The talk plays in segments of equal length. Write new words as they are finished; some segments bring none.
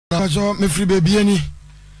so me free baby ani.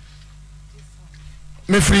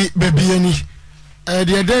 Me free baby ani.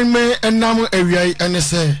 The den me enam awiai ene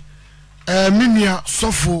say minua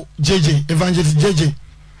sofo JJ evangelist JJ.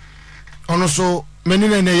 Ono so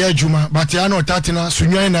menine na ye adwuma but ya na otatena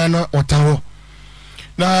sunwan na otawo.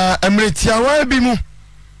 Na emretiawa bi mu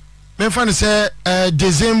me fa ne say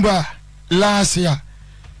December last year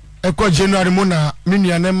eko January mu na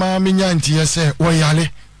minua ne ma menya ntie say wo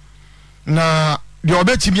yale. Na de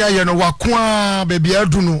obetimi aye no wakoa baby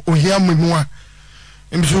adu no ohia mu a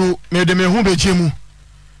mso me de me hu bechemu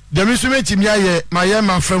de me so metimi aye maye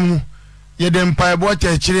mafam ye de mpa ebo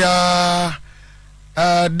ta kire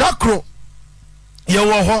dakro ye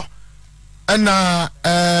wo ho na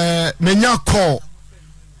menya call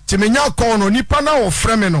ti menya call no nipa na wo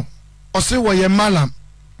frame no o se wo ye malam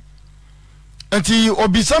anti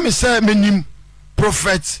obisa me se menim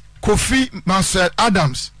prophet Kofi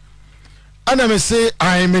Adams ana me say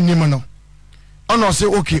I menim no ono say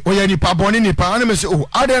okay o ya nipa boni nipa ana me say oh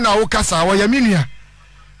ade na wo kasa wo ya minua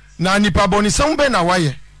na nipa boni sem be na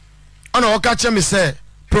waye ana wo ka che me say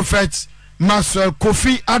prophet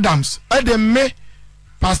Kofi Adams ade me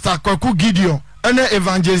pastor Kwaku Gideon ana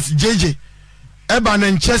evangelist JJ eba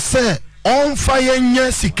na nche say on fire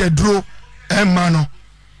nya sikaduro ema no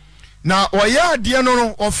na o ya ade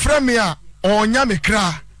no ofre me a onya me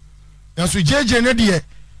kra yaso JJ ne de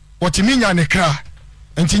otimi nya ne kra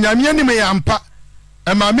enti nyame ni me yampa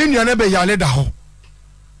ema me nua ne be yale da ho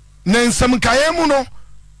na nsam kaye mu no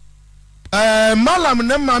malam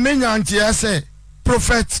ne ma me nya ntia se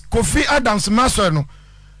prophet Kofi Adams maso no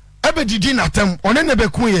ebe didi natam one ne be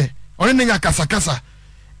kuye one ne nya kasakasa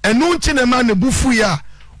enu nchi ne ma ne bufu ya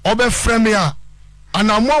obe frame ya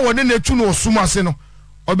anamwa wone ne tu no osuma se no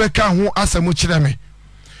obe ka ho asemu kire me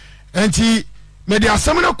enti me de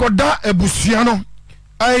asem ne koda ebusua no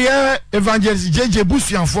aye evangelist JJ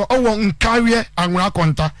busuanfo owo nkawe anwura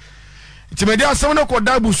konta timedi asem no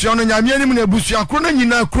koda busuan no nyame anim na busuan kro na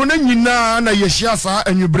nyina na yehia sa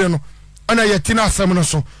anwubre no ana yetina asem no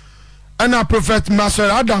so ana prophet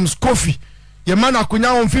Adams Kofi ye man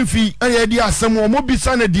akonya won fifi aye di asem wo mo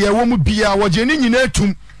bisa na de wo mu bia wo je ni nyina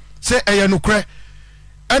etum se eye nokre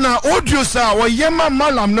ana audio sa wo ye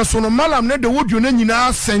malam no so no malam ne de audio na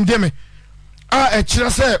nyina sende me a e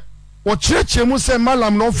kire se wo kireche mu se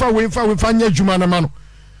malam no fa we nya djuma na ma no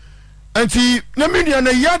enti na menua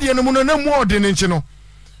na yade no mu no na mu ode ne nchi no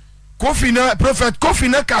Kofi na prophet Kofi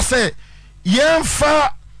na ka se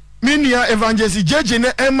yemfa menua evangelist JJ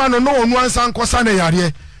na ema no no onu ansa nkosa na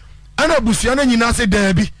yare ana busua na nyina se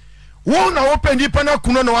daabi wo na wo pendi pa na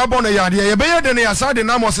kuno na wabɔ na yare ye be ye de na yasa de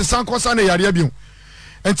na mo se sankosa na yare bi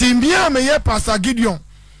enti mbia me ye pastor Gideon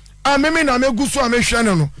a meme na meguso a mehwe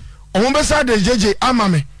no no o be sa de JJ ama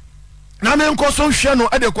me na me nkoso hwe no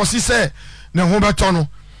e de kosi se ne ho beto no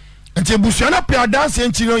enti busua na pe adanse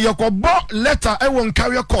enti no ye ko bo letter e won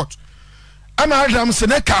carry court ama Adam se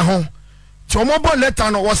ne ka ho ti o mo bo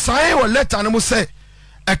letter no wo sign wo letter no mo se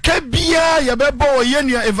e ka bia ye be bo ye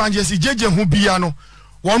nua evangelist JJ ho bia no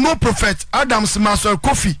wo no prophet Adams Master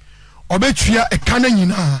Kofi obetua e ka na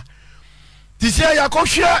nyina ti se ya ko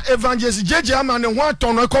hwe evangelist JJ ama ne ho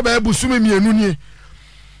aton no e ko ba busumi mienu nie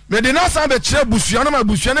me de na sa be kire busua no ma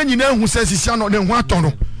busua na nyina hu se sisia no ne ho aton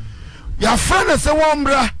no ya fa na se wo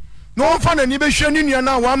mbra no fa na ni be hwe ni nua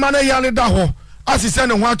na wa ma na yale da ho asise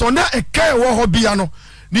ne ho aton na e kai wo ho bia no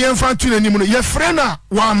ni emfa tu na nim no ye frɛ na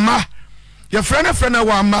wa ma ye frɛ na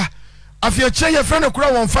wa ma afia che ye frɛ na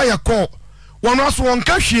kura won fa ye call won aso won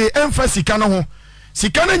ka hwe emfa sika no ho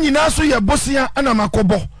sika na nyina so ye bosia ana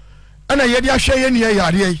makobo ana ye de ahwe ye ne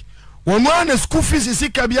yare yi won na school fees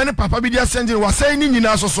sika bia ne papa bi dia send wa sai ni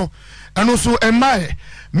nyina so eno so emae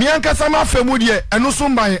mianka sama famu de eno so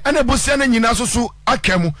mbae ana bosia na nyina so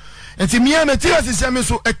akamu enti mia metia sisia me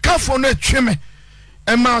so ekafo no atweme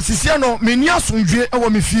ema sisia no meni asondwe e wo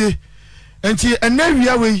me fie enti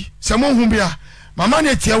enawia wei se mo hu bia mama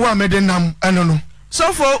ne tie wa mede nam eno no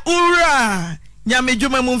so for ura nyame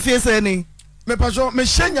djuma mu fie se ni me paso me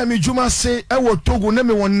hye nyame djuma se e wo Togo na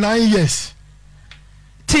me won 9 years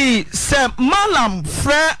ti se malam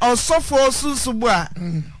frɛ osofo susubu a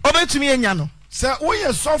obetumi enya no se wo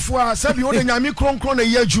ye sofo a se bi wo de nyame kronkron na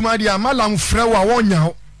ye adwuma dia malam frɛ wa wonya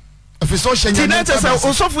wo afiso hye nyame ti se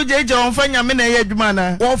osofo jeje on fa nyame na ye adwuma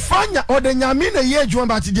na wo fa nya o de nyame na ye adwuma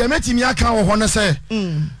ba ti dia metimi aka wo ho na se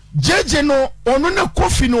jeje no onu na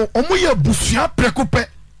Kofi no omo ye busua prekope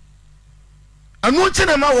anu nti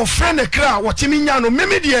na ma wo frɛ ne kra wo timi nya no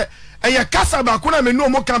meme de eye kasa ba ko na me no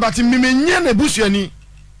mo kan ba ti meme nya na busuani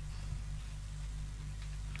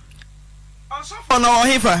osofo na wo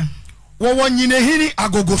hifa wo wonyine hini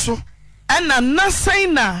agogoso ana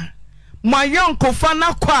nasaina moayɛ nkɔfa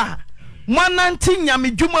na kɔ a moanante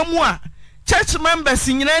nyame dwuma mu a church members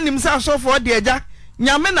nyina anim sɛ asɔfoɔ de agya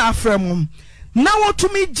nyame na afrɛ mo na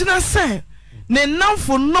wotumi gyina sɛ ne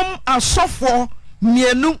namfo nom asɔfoɔ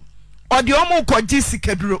mienu ɔde ɔmo kɔgye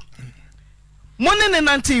sikaduro mo ne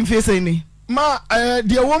nante mfie sɛ ni ma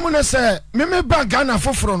de wo mu ne sɛ me ba Ghana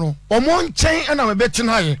foforo no ɔmo nkyɛn ana me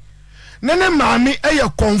betena ye ne maami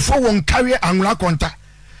ɛyɛ konfo won kawe anwura konta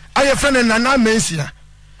ayɛ fɛ ne nana mensia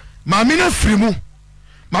maami na firimu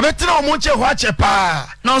ma betena ɔmo nkyɛn hɔ akyɛ pa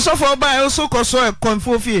na ɔsɔfoɔ ba ɛ so kɔso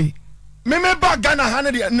konfo fie me ba Ghana ha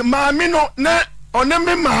ne de maami no ne ɔne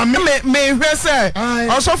me maami me hwɛ sɛ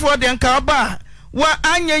ɔsɔfoɔ de nka ba wa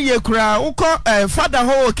anya ye kura ukɔ father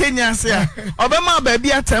ho Kenya se a obema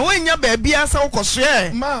baabi atan wanya baabi asa ukɔso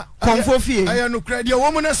e konfo fie aye no kura de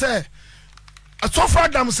wo mu ne sɛ asɔfo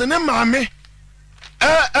Adam se ne maame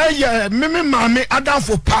me maame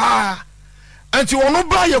adamfo pa anti wono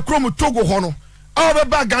ba ye krom Togo ho no a be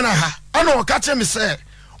ba Ghana ha ana o ka che me sɛ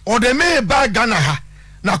o de me ba Ghana ha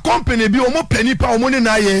na company bi o mo pani pa o mo ne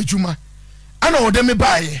na ye adwuma ana o de me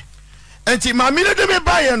ba ye anti maame ne de me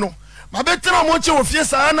ba ye no ma betra mo che ofie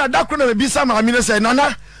sa na da kro na be bisa maami ne say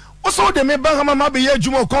nana wo so de me ba ha ma be ye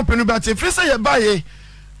adwuma company ba te free say ye ba ye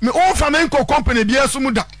me o fa me nko company bia so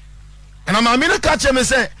mu da na maami ne ka che me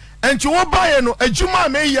say enti wo ba ye no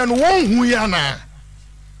adwuma me ye no won hu ya na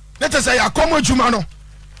let us say akoma adwuma no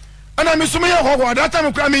ana me so me ye ho that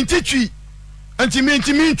time kra me ntitwi enti me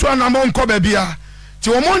ntwa na mo nko ba bia ti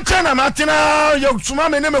wo mo nche na matena ye suma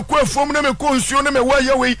me ne me ko afuom ne me ko nsuo ne me wa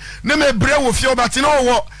ye we ne me bre wo fie obati na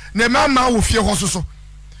wo ne mama wo fie ho soso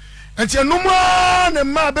enti enuma ne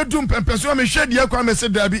ma bedum pempeso me hwedie kwa me se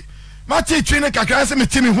dabi ma ti twi ne kakra se me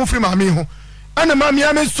timi ho firi ma me ho ana ma me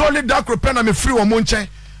am solid akrobeto na me firi wo mo nchen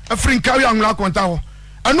afiri nkawe anwura konta ho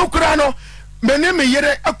anukura no me ne me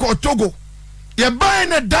yere akọ Togo ye ban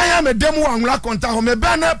ne dan me dem wo anwura konta ho me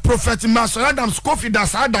ban na prophet Master Adam Kofi da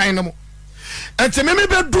sa dan no mo enti me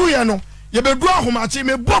bedu ye no ye bedu ahomachi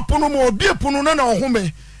me bopono mo obi epono na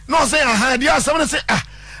ohome no say aha dia asem ne say ah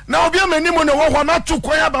na obi amanimo ne wo ho na to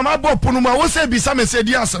kwan aba ma bopono mo wo say bisa me say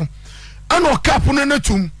dia asem ana o kapono na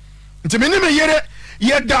tum enti me ne me yere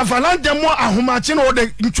ye da valande mo ahomachi no de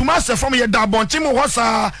ntuma asefom ye da bonche mo ho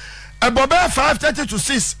sa ebobe 5:30 to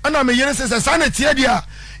 6 ana me yere say sanity dia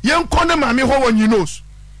ye nko ne mame ho won yinos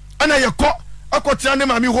ana ye ko akotia ne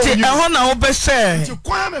mame ho won yinos ho na wo be share ti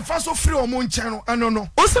kwa me fa so free o mo nchen no ano no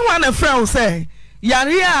o se wa na friend say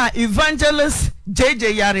yare a evangelist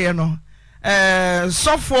JJ yare no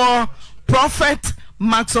so for prophet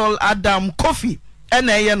Maxwell Adam Kofi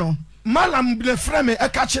ena ye no malam le frame e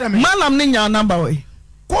ka kire me malam ne nya number we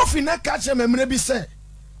Kofi na ka kire me mre bi say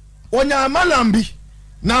onya malam bi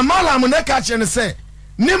na malam ne ka kire ne say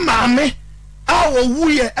ne mame a wo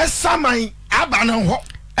wuye esaman aba ne ho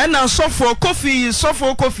ena so for Kofi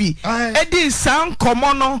edi san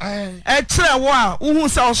komo no e kire wo a uhu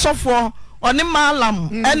say so for oni malam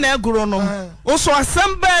ena eguro no oso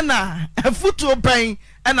asem na Afutuo pen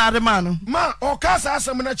ena adema no ma o ka sa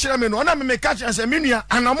asem na kire me no na me ka kire say menua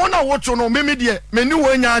anamo na wocho no me de meni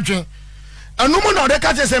wo nya adwen anumu na o de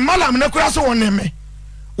ka kire say malam na kura so woneme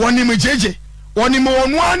wonim jeje wonim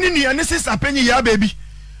wonu ani ni ne sisa penyi ya baby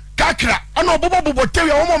kakra ana obobo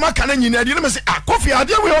tewe wo ma ka na nyina de me say Kofi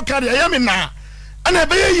ade we o ka de ya me na ana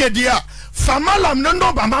be ye de a fa malam no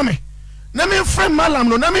ndo ba mame na me friend malam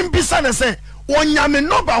no na me bisa na say wonyame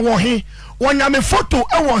no ba wo he wonyame photo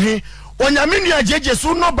e wo he wonyame nua jeje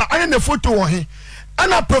so no ba ane na photo wo he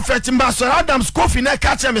ana prophet Master Adam Kofi na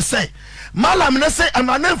ka che me say malam na say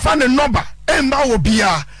amane fa ne no ba e ma wo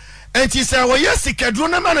bia enti say wo yesikadro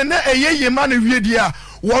na ma na eyeye ma na wie a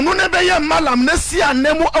wono ne be ye malam na si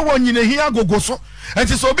anemu awo nyina hi agogoso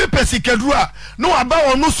enti so obi pesikadro a no aba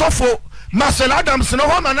wono sofo Master Adam se no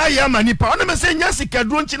ho ma na ye manipa ono me se nya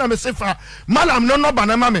sikadro nchi na me se fa malam no ba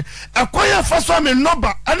na ma me akoya fa so me no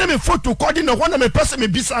ba ane me photo kodi no ho na me pese me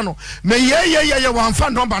bisa no me ye wan fa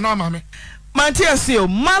no ba na ma me Mantiasio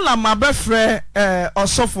malam abefre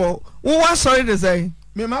osofo wo sorry to say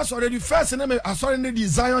me ma sorry the first na me sorry ne the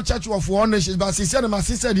Zion Church of All Nations but sister my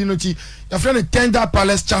sister di no chi your friend Tender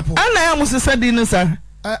Palace Chapel ana ya mo sister di no sir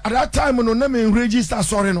at that time no na me register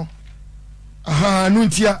sorry no aha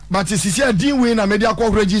nuntia but sister din we na me dia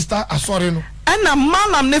call register sorry no ana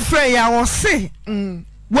malam ne frɛ ya wo se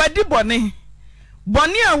wadi bone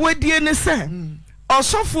a wadie ne se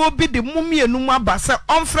osofo bi de mumienu mu aba se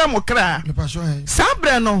onfrɛ mo kra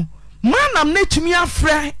sabre no manam ne tumi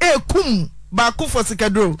afrɛ ekum ba Akufo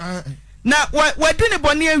sikadro na wadi ne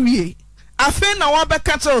bone awie afi na wo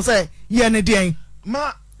beka tell say ye ne den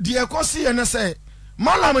ma de ekosi ye ne say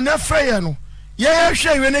malam ne frɛ ye no ye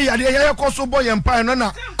hwe we ne yade ye koso boy empire no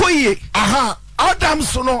na koye aha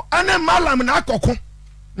Adams no ane malam na akoko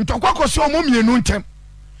ntokwa koso mo mienu ntem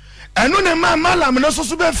eno ne malam no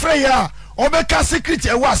so be frɛ ya obeka secret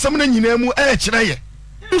e wa asem na nyina mu e kyerɛ ye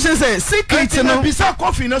say secret no bisa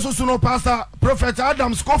Kofi na so no pastor prophet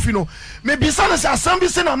Adams Kofi no me bisa na say asem bi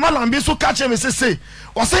se na malam bi so ka kyerɛ me se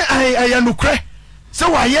o say aye nukre se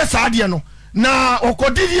wa yes ade no na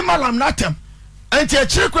okodidi malam na tem enti e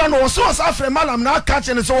kyerɛ kura no o so afre malam na ka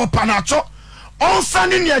kyerɛ ne se o panacho on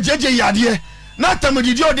sane ne ajeje yade na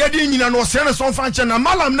tamdidi o de nyina no se ne so fa kyerɛ na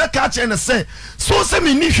malam na ka kyerɛ ne se so se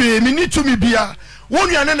me ni hwe me ni tumi bia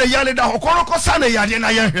wonuane na yale da hokoro ko sa na yade na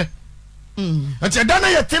ye hwe enti da na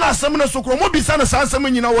ye tena asem na so kro mo bisa na sa asem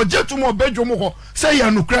nyina wo jetu mo bedwo mo ho se ya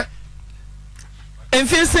nukre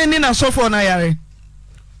emfese ni na sofo na yare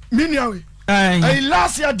miniawe ai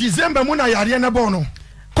last year December mo na yare na bo no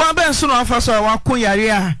kwa ben so no afa so wa kun yare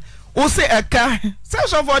a wo se eka se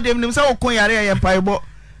sofo dem nim se wo kun yare ye paibo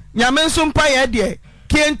nyame nso mpa ye de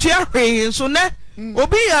kentua hwe so ne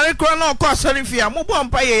obi yare kro na okọ sorifia mo bo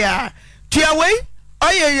mpa ye ya tua wei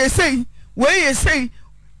oye ye sei wei ye sei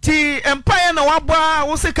ti empire na wabwa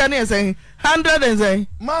wo se kan ye sei 100 and say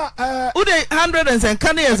ma ude 100 and say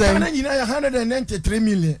kan ye sei kana nyina ya 193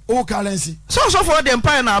 million o currency so for the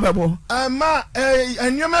empire na abebo ma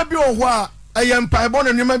enwema bi o ho a empire bo na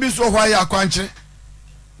enwema bi so ho a ya kwanche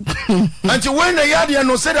anti when na yade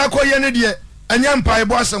no se da koye ne de anya empire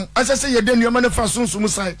bo asem asese ye de enwema ne fa sunsum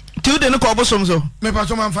sai ti ude ne ko bosom so me pa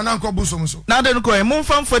so man fa na ko bosom so na de ne ko e mo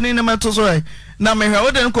fa mfani ne meto so e na me hwa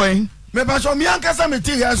ude ne ko e me pa so mi ankasa me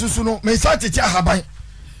ti hia susu no me sa tete ahaban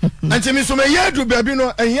anti me so me yedu baabi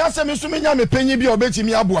no ehia se me so me nya me panyi bi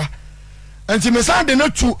obetimi aboa anti me sa de no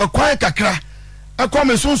tu akwan kakra akwa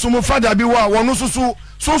me sunsum fada bi wa wono susu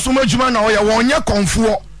sunsum adwuma na wo ye wonye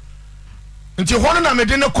konfuo nti hono na me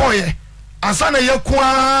de ne koye ansa na ye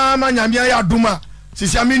kwa ma nyamia ya duma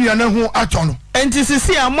sisi aminu na hu atwo no enti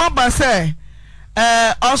sisi amaba se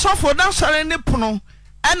osofo na sore ne pono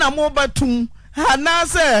ana mo batum hana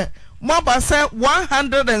se mo ba se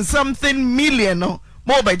 100 and something million no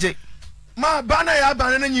mo beje ma bana ya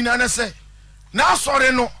bana na nyina na se na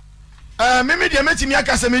sore no meme de metimi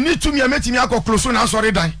akase me ni tumi metimi akokloso na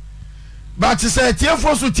sore dan but se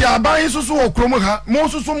tiefo so ti aban susu wo kromo ha mo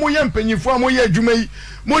susu mo ye mpanyifo mo ye adwuma yi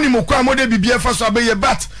mo ni mo kwa mo de bibia fa so abaye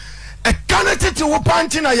but e kanetete wo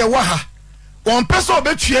panti na ye wa ha on pese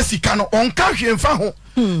obetua sika no on ka hwemfa ho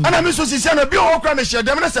ana me so sisia na bi o kra me hye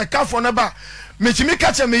dem na se kafo na ba metimi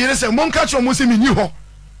ka che me yire se mo nka che mo se me ni ho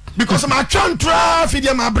because ma twantra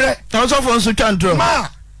fidie ma bre so for so twantro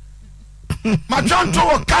ma twanto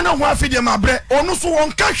wo kana ho afidie ma bre onu so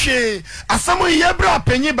won ka hwe asam ye bra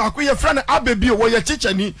panyi ba ko ye fra na abebi wo ye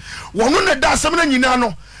chichani wonu ne da asam na nyina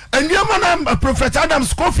no endiama na prophet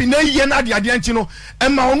Adams Kofi na ye na de ade anchi no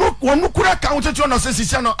ema wonu kura ka wo tetu no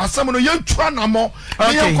sesisia no asam no ye ntwa na mo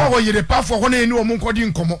ye ko Oyerepa fo ho na eni wo mo nkodi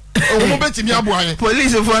nkomo wo mo betimi abo aye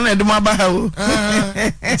police for na de mo ba ha o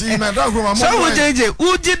ti me da go ma mo so wo jeje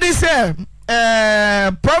uji di se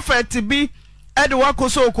prophet bi ede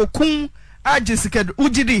wakoso okokun ajisiked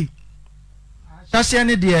ujidi tashe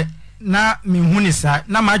ne de na mehuni sa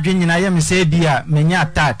na madwe nyina ye me se bia menya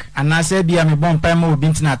attack ana se bia me bon pa ma obi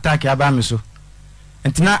ntina attack ya ba me so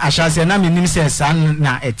ntina ahyase na menim se sa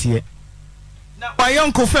na etie na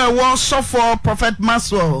wayonko fa wo so for prophet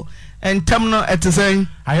Maswell entam no etesen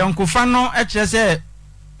ayonko fa no ekye se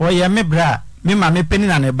oye me bra me ma me peni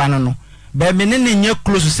na ne ba no be me ne nye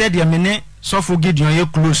close se de me ne so for Gideon ye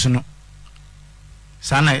close no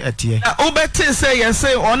sana etie na obeti se ye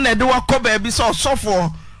se on na de wakoba bi so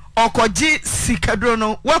for okoji sikadro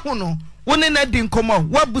no wahu no woni na di nkomo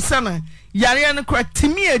wabusa na yare no kra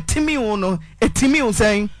timi wono etimi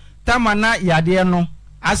usen tamana yade no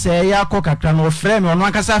ase ya kokakra no frame ono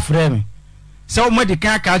akasa frame se o modi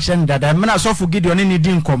kan ka chen dada me na sofu Gideon ni di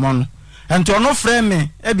nkomo no ento no frame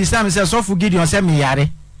ebisa me se sofu Gideon se me yare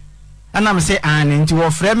ana me se ani nti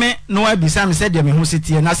wo frame no ebisa me se de me hu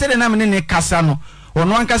sitie na se de na me ne kasa no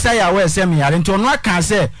ono ankasa ya we se me yare nti ono aka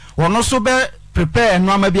se ono so be prepare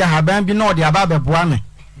no ama bia haban bi na odi aba beboa me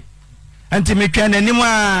anti me twa nanim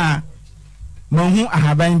a mahu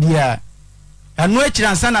ahaban bia anu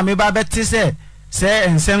ekiransa na me ba beti se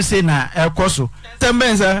ensem se na ekoso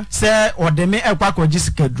tembenza se ode me ekwa kwaji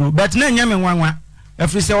sikadru but na nya me nwanwa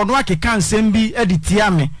afri se odo akeka nsem bi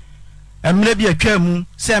editia me emre bi atwa mu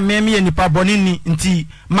se me nipa boni ni nti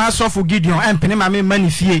ma sofu Gideon empene ma me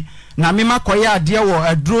manifie na me makoye ade wo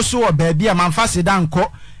aduro so oba bia manfa se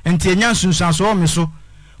danko enti enya nsunsanso o me so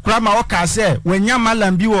kura ma o ka se wanya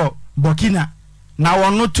malam bi wo Burkina na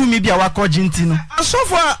wono tumi bia wakoji nti no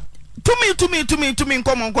asofo tumi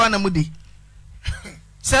nkomo nkwa na mudi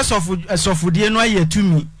se sofudie no aye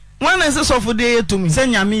tumi wana se sofudie ye tumi se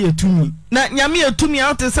nyame ye tumi na nyame ye tumi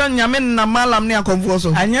out se nyame na malam ne akomfo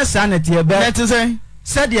so anya sa na tie be net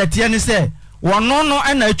se de tie ne se wono no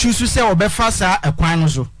ana achusu se obefa sa ekwan no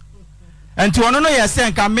so enti wono no ye se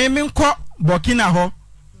nka me nko Burkina ho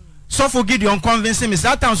sofo Gideon convince me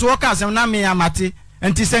satan so waka asem na me amate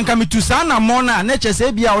enti se nka metu sa na mo na na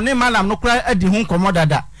chese bia one malam no kra adi hu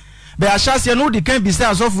nkomodada be ahyase no di kan bi se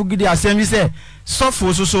sofo Gideon asem bi se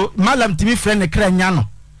sofo so malam timi frɛ ne kra nya no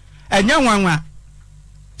enya nwanwa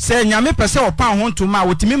se nyame pese opa ho ntoma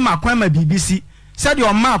wotimi makwan ma BBC se de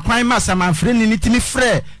o ma kwan ma samanfre ni timi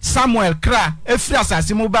frɛ Samuel kra efri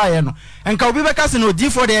asase mu baaye no enka obi beka se no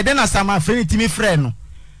D4 de de na samanfre ni timi frɛ no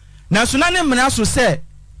na suna ne mna so se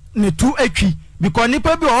ne tu atwi because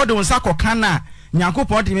nipa bi o de wonsa koka na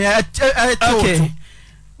nyankopɔn de okay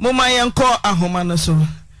moma yenko ahoma no so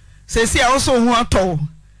se si a wo so ho atɔ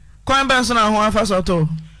kwan ben so na ho afa so atɔ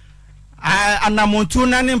anamontu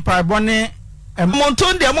na ne mpabone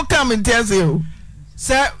monton de mo kam ntese o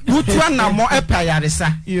se wutu anamo epa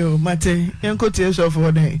yaresa yo mate yenko tie so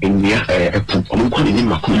for dey endia omko ni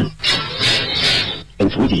makulu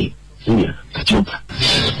enfudi nia kachopa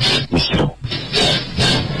misero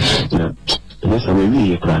na nessa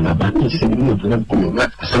meia para na banda se me não vai como na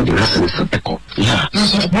ação de raça nessa eco ya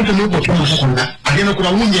nessa banda não pode mais contar agora com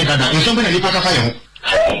a unha cada então bem ali para fazer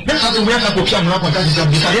nessa do mercado por chamar para casa de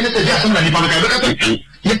bisaria nessa dia são ali para cá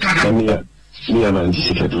e cada minha mãe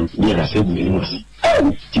disse que eu ia nascer de menino assim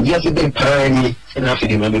devia ser bem prime na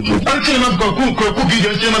filha do jogo antes não com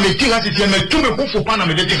vídeo antes não me tira se me tu me rufo para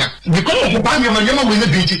me detica de como o pai minha mãe me na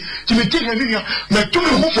beat se me tira minha me tu me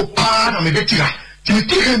rufo para me detica se me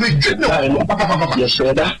tira me não papa ya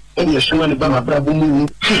sheda ele chama ni baba brabo mu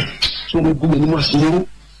so me gume ni masiro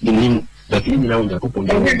de nim daqui ni não jacopo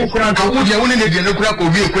ndio kura ka udi woni ne de kura ko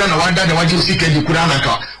bi kura na wanda da waje usike di kura na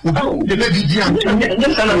ka o de me bidia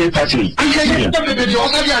ndio sana me patri ayi ndio be de o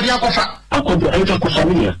sabi adi akofa akodo ayi ka kofa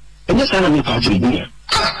ni ndio sana me patri ni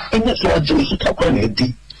ndio so aje si ka kwa na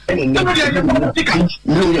di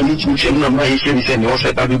ndio ya miti mche na mai sheri se ni o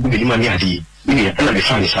se babu gume ni mani adi ni ana me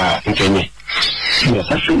fani sa nkenye ya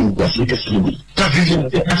sasa ni GhPage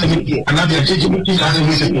TV anabia jeje mtu kaza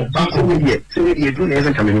mwese banko mwenye sisi tu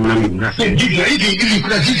naweza kama mimi na mimi na hivi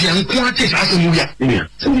kuna jizi ya mkwate sasa muya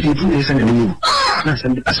sisi tu naweza na mimi na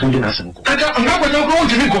asante na asante kada ngapo na kwa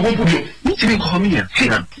nini kwa kumpudio mimi kwa mimi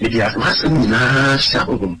sina ndio sasa mimi na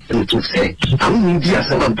shabu mtu se au ndio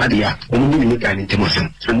sasa mpadia mimi ni gani temosa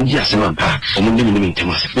ndio sasa mpa mimi ni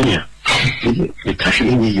temosa mimi ni kashi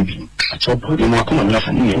yenye hivi achopo ni mwakuma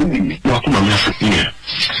mlafa mimi mwakuma mlafa mimi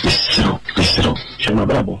Mr. Chama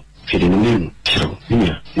brabo fele nenu tiro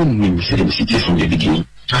mimi sere msiti from the beginning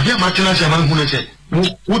avia matena chama ngune che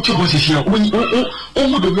uti position o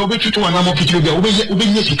mudo bi obetutu wana mo kitire bi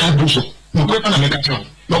obenye sika buso mo kwepa na meka tro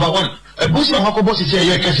number 1 buso hako bosi che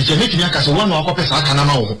ye kasi che meti aka so wana akọ pesa aka na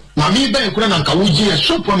ma wo na mi ba ekura na nka woji e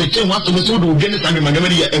so po me che wa to me so do gene sa me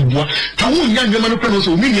mangamari ya ebua ka wo nya ndema no kra no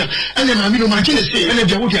so minia ene na mi no ma kile se ene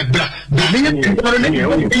dia wo dia bra ne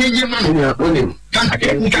ye ma no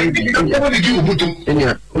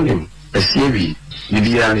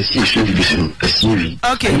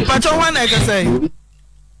okay, Pacho one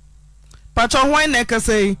I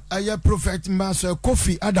say I prophet Master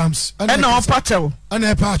Kofi Adams and no Pacho and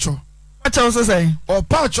a Pacho say or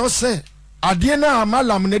Pacho say Adiana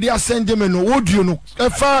Malam Nedia send him no audio no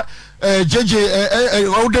efa JJ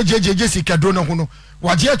older JJ Jessica Dona Huno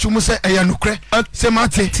what yet you must say Ayanukre say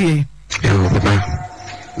Mate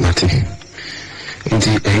Mate nti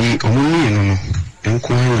eyi omuni no no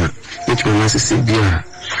enko na etu na sisi bia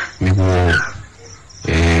me wo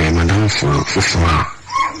madam for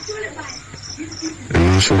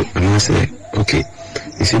no say okay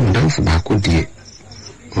isi madam for ba ko die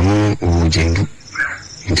ono o jendu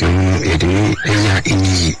nti ono e de eya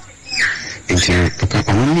enyi nti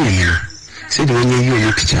papa omuni no se de onye yi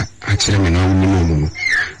o picture a kire me na omuni mo no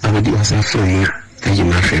abodi wasa from ayi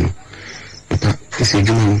na hwe no papa isi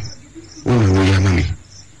jumu una woya mami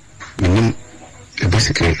minim e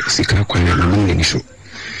basically sikra kwana na mun ni so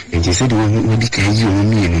nti se de wo di kan yi o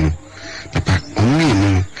mi no papa o mi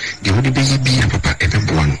no de wo di be yi bi papa e be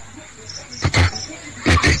boa no papa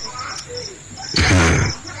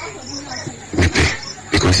mepe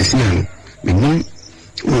because isi na minim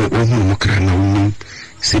o hu mo kra na wo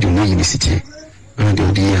se de wo yi ni sitie ana de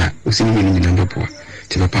odi ya o se ni ni na be boa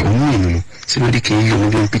ti papa o mi no se wo di kan yi o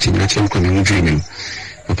mo picture na chen kwa me mu dream no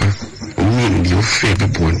papa omi ni o fe be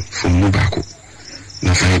bon from Mubako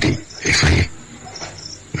na Friday e faye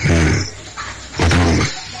wadama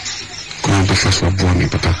ko be faso bo mi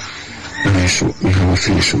papa na so mi ha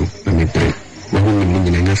finish no na me pray who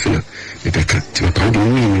meaning and nothing. If I cut to a powder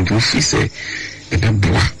meaning to say a bit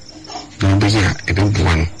boy. No, but yeah, a bit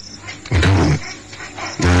one. What a woman.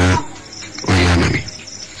 Oyamami.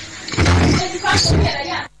 What a woman. So,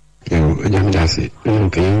 Jamasi,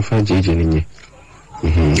 okay, for JJ.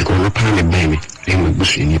 You go up on the baby, and we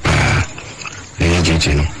bush in your pa.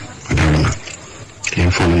 JJ, what a woman.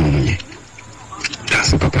 Came for me.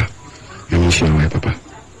 That's papa. You show my papa.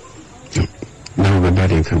 Now the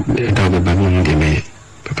body can down the balloon in the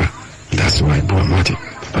papa. That's why I bought Marty,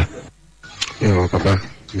 papa. Yo, papa,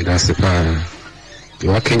 that's the pa.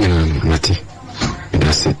 You are Kenyan, Marty.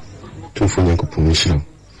 That's it. Two for your commission.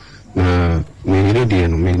 Now, me, dear,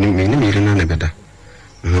 me, none better.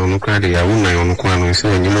 No crowd, I won't lie on the corner, so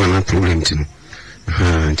you know, not problem to me.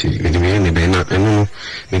 Auntie, with me, and I know,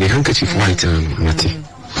 with the handkerchief white, Marty.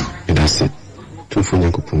 That's it. Two for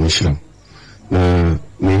your commission. Now,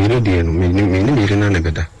 me, dear, me, none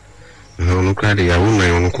better. No crowd, I won't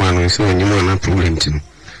lie on the corner, so you know, not problem to me.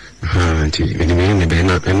 Auntie, with me, and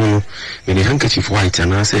I know, with the handkerchief white,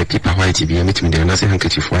 and I say, people white, be a meet me there, and I say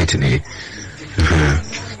handkerchief white in a.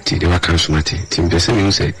 They were consummated. Tim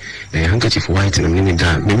Besson say, a handkerchief white and a minute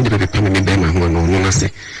down, maybe the paper may be my one or no,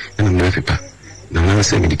 say, and I'm no paper. Now I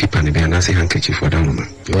say, me the people and the bear, and I say handkerchief for down.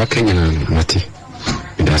 You are Kenyan, Matty.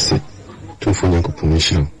 That's it. Two for your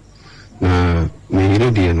commission. Now, me,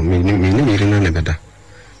 dear, me, none better.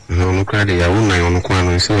 No crowd, I won't lie on the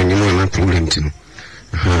corner, so you know, not problem to me.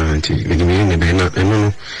 Auntie, with me, and I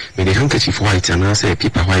know, with the handkerchief white, and I say,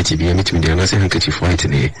 people white, be a meet me there, and I say handkerchief white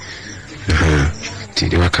in a.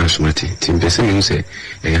 They were consummated. Tim Besson say,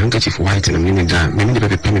 a handkerchief white and a minute down, maybe the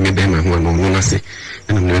paper may be my one or no, say,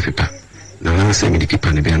 and I'm no paper. Now I say, me the people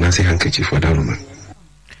and the bear, and I say handkerchief for that woman.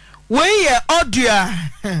 We audio,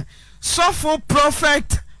 so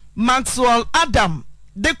prophet Maxwell Adam,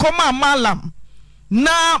 they come malam.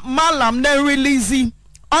 Na malam ne release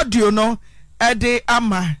audio no, ede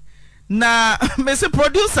ama. Na me se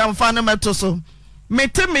produce and fan metoso. Me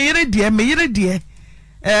te me yire die. Me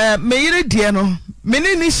yire die no.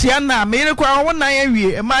 Meni ni hia na me yire kwa wona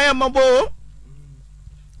awie e maya mabo.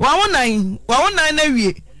 Wa wona na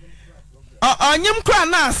wie. Onyem kwa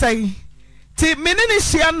na asai. Ti meni ni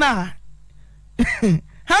hia na.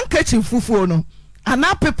 Handkerchief fufuo no.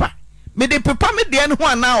 Ana paper. Me de paper me de no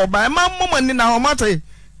ana oba. Ma momani na ho mate.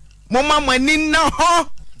 Momani na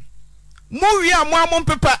ho. Mu wi a mo amon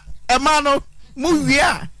paper. E ma no. Mu wi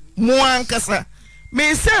a mo ankasa.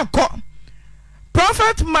 Me se ko.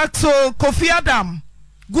 Prophet Maxwell Kofi Adam,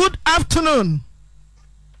 good afternoon.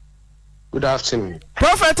 Good afternoon.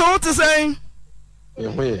 Prophet, what to say?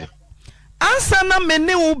 Answer na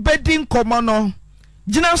mene u bedin komono.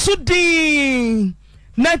 Jina sudi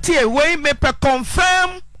neti way me pe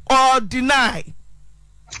confirm or deny.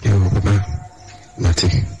 Yo, Papa, Mati.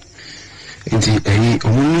 Inti ayi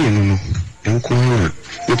omuni enu no. Enko na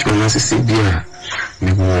which one as say bia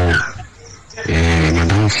me wo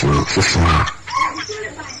madam for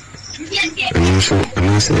and also, and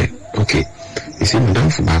I say, okay, you see, Madame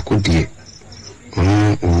for Sarkodie,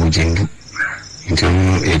 on Jendu, into a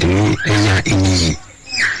year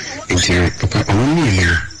into Papa only.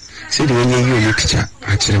 Said when you look picture,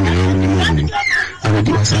 actually, I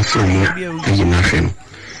already was a film, a nothing.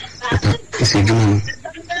 Papa is a woman,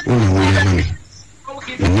 money.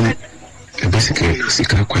 Basically,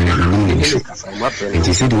 secret quite a long issue. And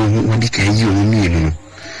he said, what can you mean?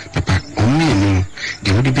 Papa, only no,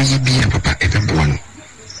 the only baby be a papa ever born.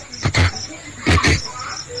 Papa, Mepe.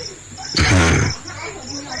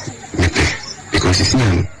 Mepe. Because you see,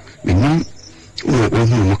 me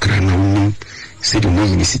no crana, said the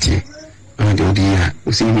university. And the idea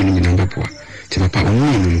was in the number poor. Papa,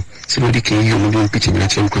 only no, somebody can you no pitching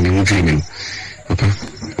that you're coming dreaming. Papa,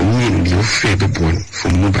 only the favorite born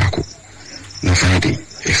from Mubako. No Friday,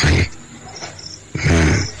 if I.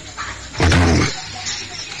 What a woman.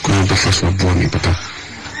 The first one born me, Papa.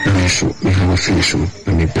 I show me how I finish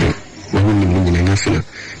and me break. My woman meaning and nothing.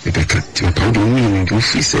 Me better to a powder meaning to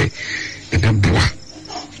say a bit boy.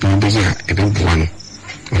 No, but yeah, a bit one.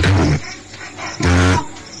 What a woman. Nah,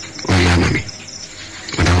 Oyamami.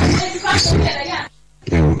 What a woman. So,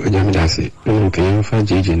 yo, Jamasi, okay, if I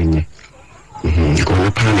JJ in you. You go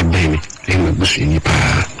up on the baby, and my bush in your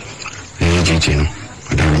pa. JJ,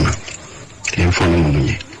 what a woman. Came for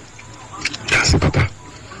me. That's Papa.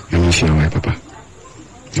 You show my Papa.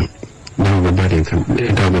 Now the body can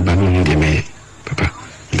down the balloon in the May, Papa.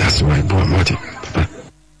 That's why I bought Marty, Papa.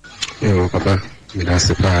 Yo, Papa, that's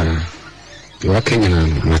the pa. You are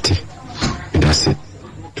Kenyan, Marty. That's it.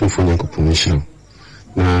 Two for your commission.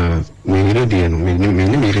 Now, me, dear, me,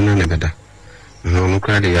 none better. No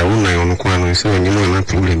crowd, I won't lie on the corner, so you know, not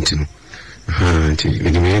problem to me.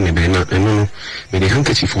 me be na no me the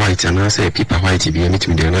handkerchief white and I say paper white be meet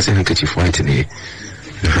me there and I say handkerchief white there.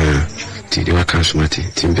 The work comes Matty.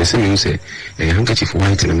 Tim Bessin say a handkerchief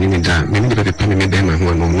white and a minute that maybe the paper me be my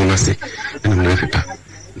one no say and I'm no paper.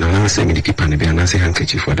 Now I say me the keep and I say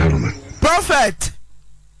handkerchief for that woman. Prophet.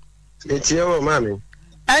 It's your mammy.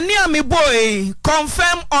 And near me boy,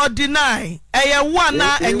 confirm or deny. A one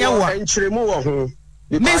and your one.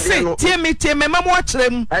 Missy, Timmy, Mamma watch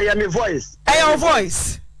them. I am a voice. I am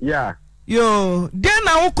voice. Yeah. Yo, then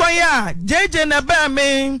I will call ya. JJ Naba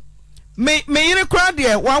me in a crowd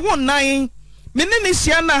here. 119.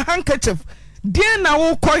 Minisiana handkerchief. Then I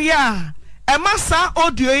will call ya. A massa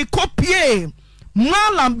audio copy.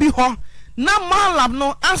 Malam biho. Na malam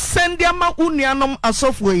no ascend ya ma unianum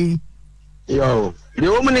asofwe. Yo,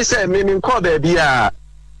 the woman said, me call baby.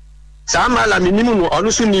 Samala minimum or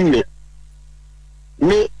also name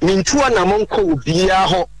me mintua na monko bia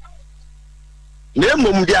ho na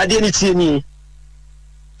mom de ade ni tie ni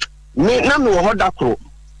me na me wo hodakro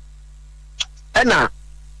ena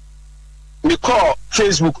me call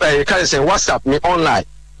Facebook can say WhatsApp me online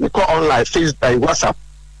me call online Facebook WhatsApp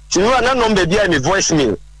ti no na number bia me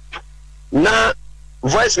voicemail na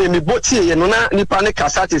voicemail me botie ye no na nipa ne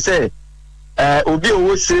kasa te say obi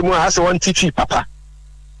owo sire mu ase won titwi papa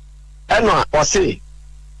ena o say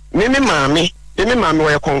me maami me maami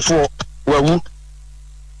we konfo wawu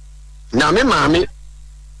na me maami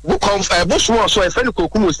bu konfo bu so so e fe ni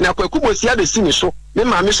kokumosi na kokumosi ya be sini so me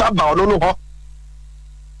maami so aba ono no ho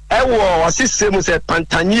e wo osise mu se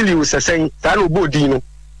pantanili u sesen ta no bodi no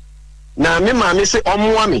na me maami se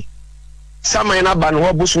omoa me saman na ba no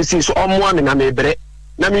ho bu so si so omoa me na me brɛ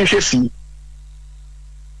na me hwɛ fi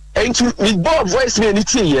entu me bo voice me ni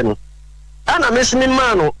tie ye no ana me me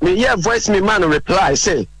man no me hear voice me man reply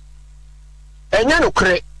say enya no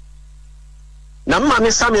kre na mma me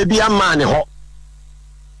same bia ma ne ho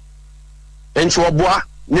enchi oboa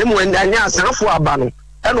ne mu anya asanfo aba no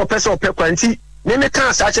e no pese opekwanti me ka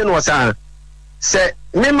asache no osa se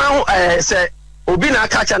me ma se obi na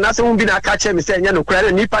akacha na se obi na akacha me se enya no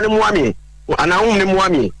kre nipa ne mu ame ana hu ne mu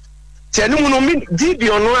ame te ne mu no mi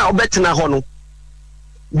video no a obetena ho no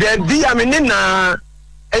de bia me ne na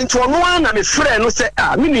enchi ono na me frɛ no se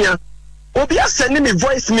me nua obi asend me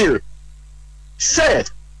voicemail say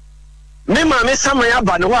me ma me saman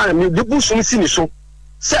aba ne ho me de busum si ni so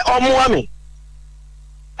say omoa me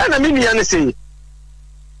ana me nua ne say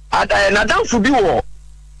na danfo bi wo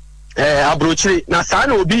abrochire na saa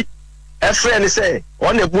na obi efre ne say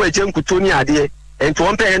on na bu agye nkuto ni ade enti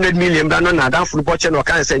 100 million ba no na danfo bo che no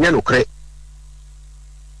kan say nya no kre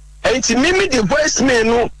enti me the voice me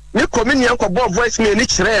no me komini anko bo voice me ni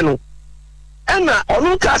kire no ana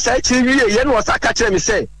onu ka sa kire wie ye no osaka kire me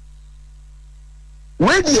say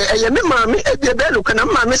we die me maami e be lo kana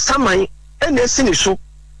maami saman e na sini so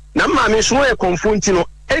na maami so e konfonti no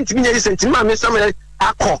enti bi nya senti maami saman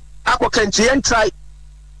akọ kanchi en try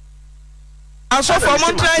aso for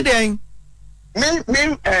mon try den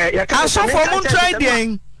me ya ka aso for mon try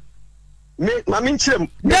den me maami nchirem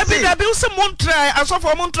David se mon try aso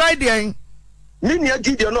for mon try den me nia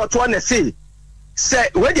gideon no to na say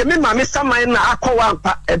we die me maami saman na akọ wa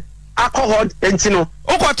mpa akọ hod enti no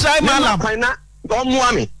o ko try malam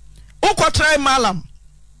Omuami. Uko try malam.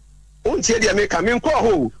 Untie dia me ka me nko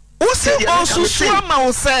ho. Usi osusu ma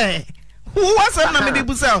wo say. Who was na me di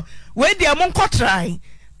busa. We dia mo nko try.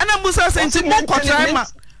 Ana busa say nti mo nko try ma.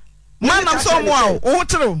 Manam so mo a o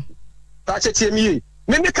tro. Ta cheche mi.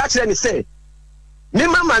 Me ka kire ni say. Me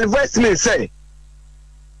mama ni voice me say.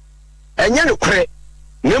 Enya no kre.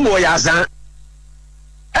 Me mo ya zan.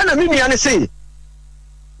 Ana me nua ni say.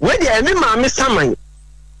 We dia me ma me saman.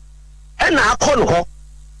 Ena akọ ho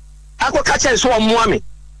akọ ka che so omoa me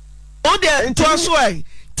o de to so ai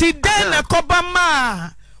ti den na koba ma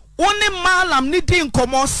woni malam ni din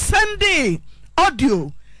komo sende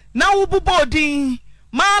audio na wo bubo din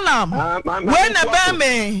malam we na ba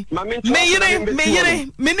me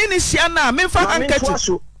yire me ni sia na me fa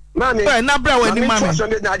handkerchief mami na bra wani mami so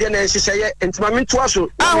me na de na hihye enti mami to aso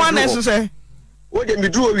wa na so se wo de mi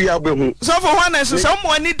duro wi abahu so for wa na so se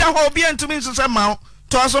mo ani da ho bi entumi so se ma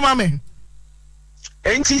to aso mami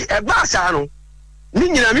enti eba asa no ni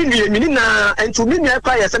nyina mi nue mi ni na enti mi nue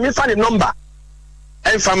kwa yesa mi fa ne number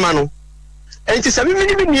enfa ma no enti se mi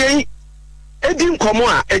nue edi nkomo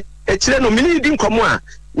a kire no mi ni di nkomo a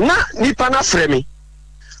na nipa na frɛ mi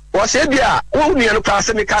wo se bia wo nua no kwa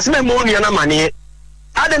se mi ka se me mo nua na mane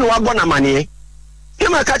ade no wabɔ na mane ke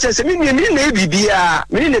ma ka che se mi nue mi na bibia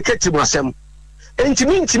mi ni ne keti mo asɛm enti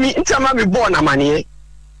mi ntimi ntama mi bɔ na mane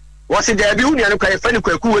wo se da bi wo nua no kwa fa ne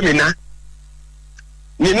kwaku we mi na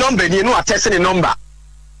ni number ni no atese ni number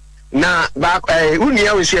na ba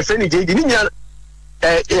unia we hwe friend jeje ni nya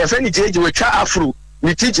friend jeje we twa afro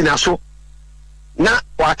ni tiji na so na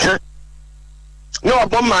waka na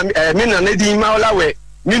obo ma me na na di ma ola we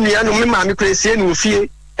ni nua no me ma me kresie no fie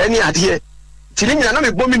eni ade ti ni nya na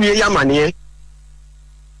me bo me nua yamane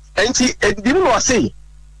enti di no say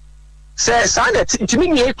say sanet ti ni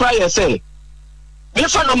nua kra ye say me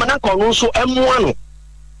fa no mana ko no so emu ano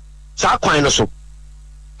sa kwan no so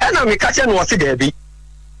ena me ka che no wose da bi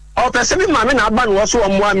o pese me ma me na aba no so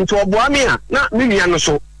omo am to oboa me a na me nua no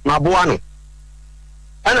so ma boa no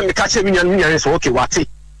ena me ka che me nua so okay wate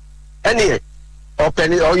ene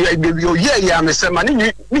open o ye ya me se ma ni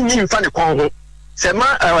mfa ne kon ho se ma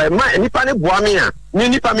nipa ne boa me a ni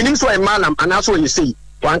nipa me nim so e malam ana so ye sei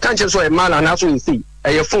wan kan che so e malam ana so ye sei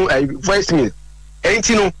e ye phone voice mail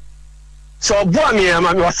enti no so boa me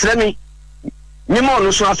ma me wasre me ni mo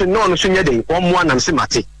no so aso no so nye den o mo anam se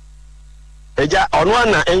mate eja ono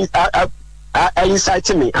ana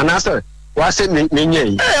insight me ana so wa se me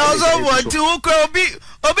nye also want to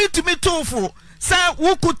obi to me tofu sa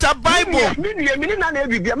wukuta bible mini na na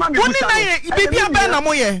bibia ma me woni na ye bibia ba na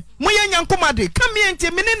moye nyankomade kam ye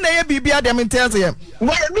nti mini na ye bibia de menteze ye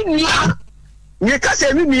wo ye mini me ka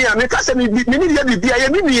se mini me ka se mini ye bibia ye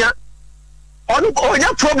mini ono onya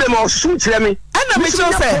problem o susu kire me ana me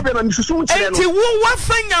so say enti wo wa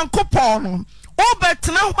fa nyankopon no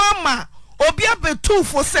obetena ho ama obi abetu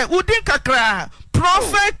fo say udin kakra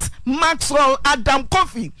prophet Maxwell Adam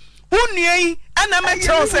Kofi unye ana me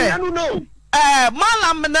cho say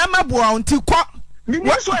malam na maboa nti kwa mi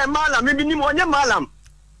so e malam mi nim onye malam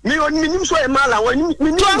mi nim so e malam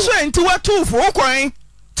mi to so enti watu fo kwan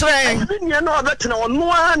tre mi ne na obetena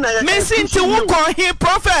ono ana me sinti wo kon he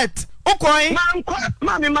prophet okoi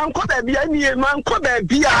manko ba bia ni manko ba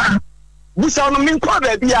bia busa no min ko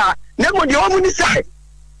ba bia na mo de o mu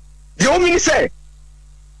ni say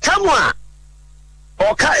kamwa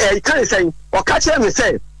o ka kan say o ka che me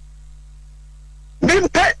say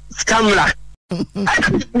bimpe camera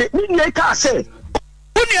ni ne ka say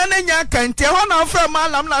uni ananya kan te ho na fra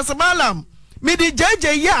malam na se malam mi di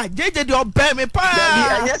jeje ya jeje di obe me pa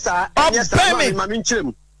bi anyesa ma min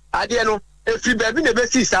chirem ade no efi baby na be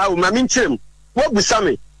si sa o ma min chirem wo busa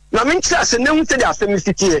me na min chira se ne hu se de asem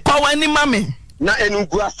sitie pa wani mame na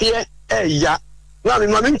enungu afie ya na me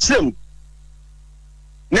ma min chirem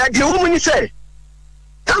na de wo mu ni say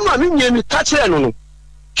kama min nye mi ka kire no no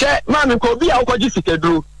che ma me ko bi a ko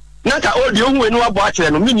gisikaduru na ka o de ohun enu abo a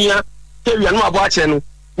kire no minia ke wi anu abo a kire no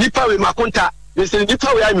nipa we makonta we se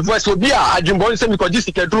nipa we am voice obi a adwumbo se mi ko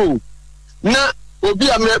gisikaduru na obi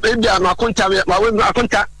a me bi a makonta ma we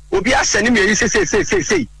makonta obi a sene me yi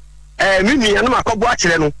sei minia no makobo a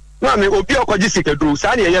kire no na me obi a ko gisikaduru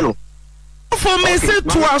sa na ye no for me se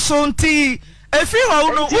to asonti efi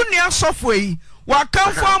ho no uni asofo yi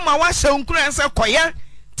wakamfo ama wa hye nkran se koye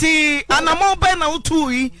ti anamo be na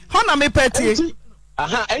utu yi ho na me peti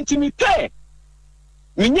aha enti mi pe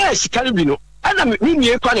mi nya sikari bi no ana mi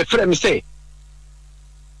nie kwa na frɛ me say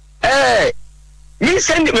mi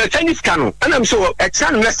send me tennis kanu ana mi so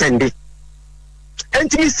exam me send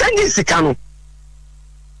enti mi send sikano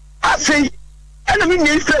afei ana mi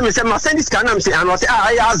nie frɛ me say ma send sikano mi say ana say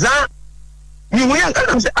ya za mi wo yan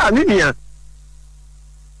kana mi say mi nia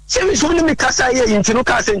se so ni mi kasa ye yinti no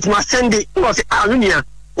kasa nti ma send no say mi nia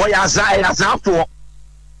wo ya za po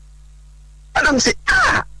ana mi say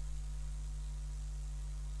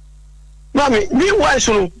mami mi wa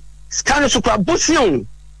so scan so kwa bosion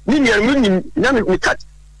ni nia mi na mi kat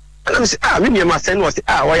ana mi say mi nia ma send no say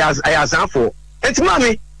wo ya za po enti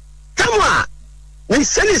mami come on mi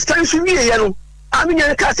send scan so wie ye no mi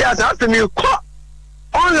nia kasa ya za mi ko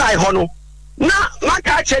online ho no na ma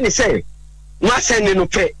ka che ni say ma send no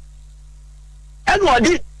pe eno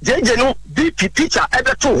odi jeje no DP picture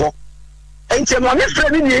ebeto ho enti ma me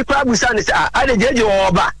frɛ mi ni kwa busa ni say de jeje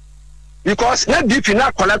wo ba because na DP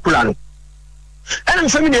na kula no eno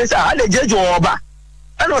frɛ mi ni say de jeje wo ba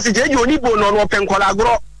eno se jeje oni bo no pen kola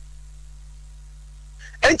agro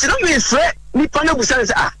enti no me frɛ ni pa na busa ni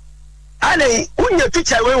say de unya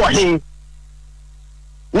picture we wo hin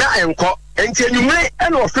na enko enti enyumre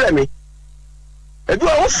eno frɛ mi ebi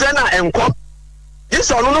wo frɛ na enko this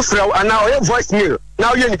one no frɛ ana o voice mail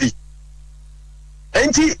na o ye ni bi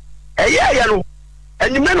enti ya no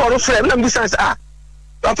enyumre na o frɛ na mbusa say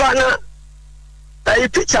papa na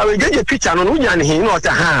picture we jeje picture no unya ne hin na o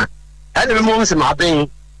ta ha ene me mo se ma ben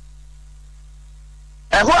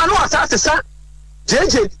ho anu asase sa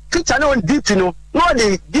jeje picture na on DP no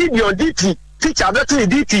the video DP picture beto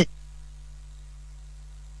DP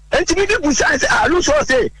enti bi busa say lu so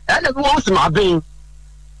say ene me mo se ma ben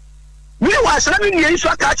mi wa so na mi ni so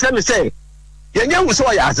aka kire me say yenye hu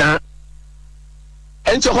so ya azan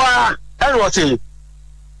ento ho a eno say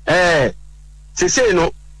se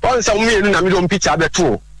no on sa mu na me do picture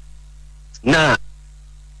beto na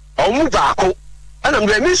omu baako ana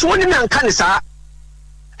me mi so woni na nka ne saa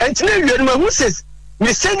enti na wiye no hu says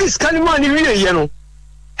me say this kanima ni wiye ye no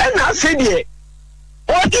ena afi de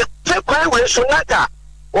o di pe kwan we so naka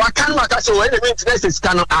wa kan maka so we na maintenance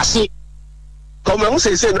scan no ase come hu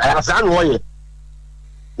say azan no ye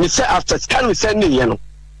me say after scan we send ye no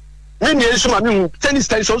me ni so ma me tennis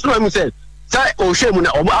tennis so ma me say o shemu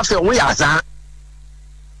na o ma afi o ya azan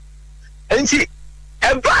enti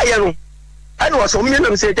eba ye no and was on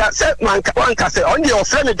me say that say one can say on your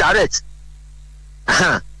friend direct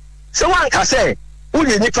so one can say who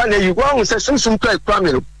you nipa na you go say sum to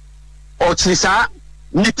kwame or chisa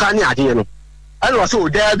nipa ni ade no and was so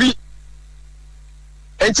there be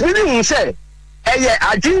and me say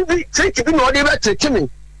adin bi take bi no dey be take me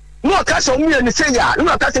no ka so me ni say ya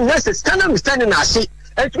no ka say yes stand and stand na ase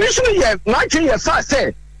and me so ye my thing ye fast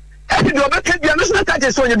say and do be ke bia me so ka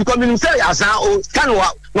je so ye because me say ya san o kan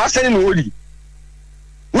wa send me holy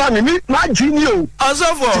Mami, my junior.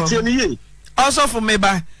 Also for me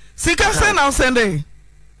by. Sika send now Sunday.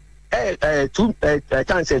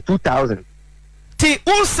 2,000. Ti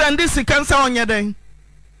who send this sika on your day?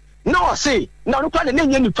 No, say, no, look at the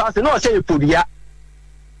name you pass, no, say podia.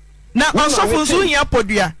 Now, also for Zunia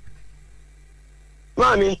podia.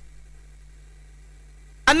 Mami.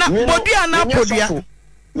 And not podia, not podia.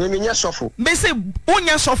 Mimi, yes, shuffle. May say,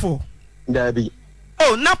 Unya shuffle. There be.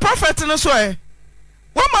 Oh, now prophet in a swear.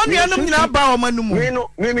 What man you know about Manumu?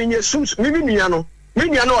 Mimi, yes, Mimi, no.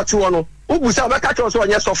 Mimi, no, what you want. Who shall catch us on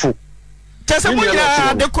your shuffle? Just a minute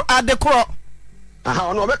at the crop.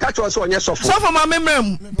 How no catch us on your shuffle. So for my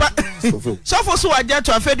memory, so for so I get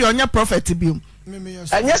to a fed on your prophet to be. And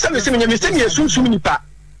yes, I'm saying, you're saying, soon, pa.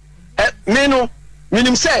 Meno,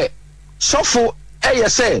 meaning say, shuffle,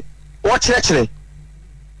 say, watch actually.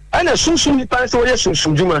 And as soon you pass away,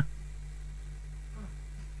 soon, Juma.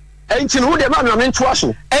 Ain't you the man I meant to us?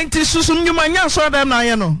 Ain't you soon you might saw them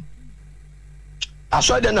I know. I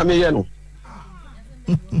saw them a million.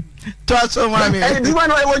 To us,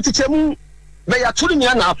 I want to tell you, they are tuning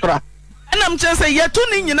in Afra. And I'm just saying, you're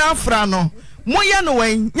tuning in Afra, no. Moyano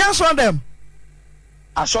way, yes, saw them.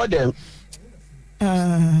 I saw them.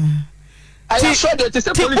 I saw that it's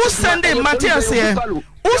a who send it, Matthias here?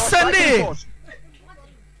 Who send it?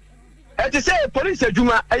 And to say police,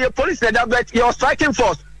 Juma, and your police, that you're striking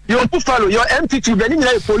force. Your Buffalo, your MT2,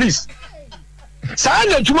 the police.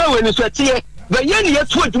 Sana Juma when it's a tear, but yen yet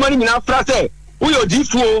 20 money in our frate. We are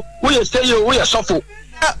default, we are stay, we are suffer.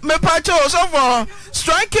 Me pacho, so for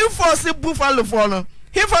striking force in Buffalo for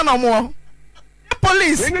here for no more.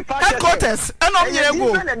 Police, headquarters, and on your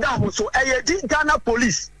go. So I did Ghana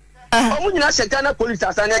police. I'm not Ghana police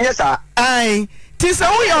as an yes, aye. Tis a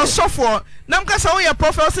way on software. Namkasa we are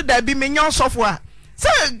prophecy that be mignon software. Say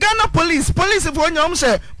Ghana police if one yom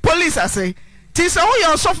say police I say. Tis a way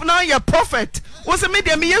on software now your prophet. Was a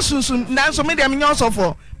media me yesun nan so media mignon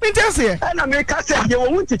software. Me just say. And I make us say you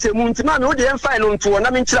want to tell me man no dey fine on to na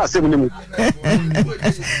me chira say me.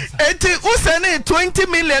 Enti who send 20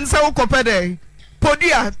 million say wo kopede.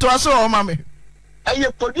 Podia to aso o mame. Eye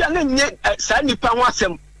podia na nye sa nipa ho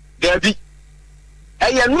asem. There be.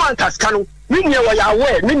 Eye no ankas kanu. Me nye wo ya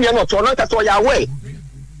we, me nye no to no ankas wo ya we.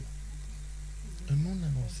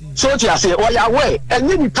 So to say wo ya we,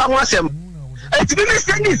 enye nipa ho asem. E ti be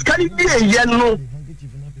say this can be eye no.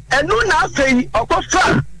 Eno na afei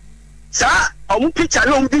okofa. Sa omu picture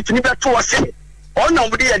no bi tuni be to wo say. Ona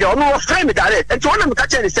omu dey dey ono wo frame me direct. E ti ona me ka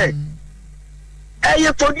che ni say.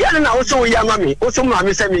 Eye podia na wo so wo ya mame, wo so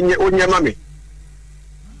mame say me nye onye mame.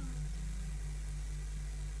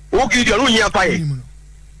 Wo gidio no nya pae.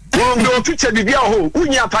 Wo ndo picture bibia ho, wo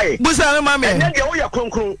nya pae. Busa no mame. Na de wo ya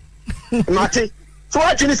kronkron. Mate. So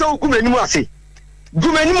what you say wo kumanimu ase.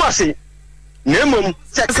 Gumanimu ase. Nemom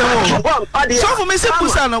se ka. So for me say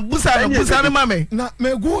busa no mame. Na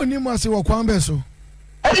me go onimu ase wo kwan be so.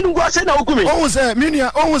 E ni go ase na wo kumi. Ohun se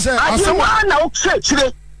minia, ohun se asema na wo se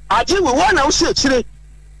chire. Aje we wo na wo se chire.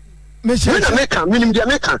 Me se meka, minim dia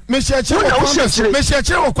meka. Me se chire wo kwan be so. Me se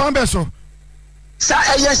chire wo kwan be so. Sa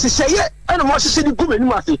yes say and mo se di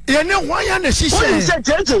gumanimu ase. Ye ne hwan ya na hihye. Wo se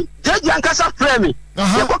jeje ankasa frame.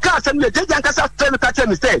 Ye ko ka asem le jeje ankasa frame ka che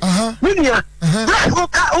me say. Minia. Wo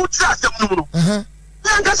ka o tra asem no.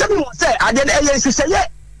 Ankasa me say ade na yes say ye.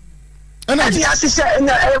 And I say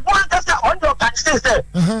na one ankasa on your can say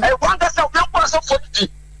one ankasa we ko so for di.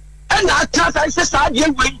 And na ankasa say sa ade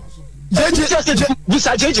we.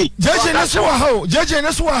 Jeje na so wa ho. Jeje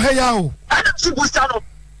na so wa ha ya ho. Adam si busta no.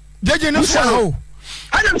 Jeje na so wa ho.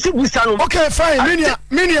 Adam si busano. Okay, fine.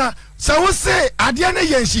 Minia. So we say adiane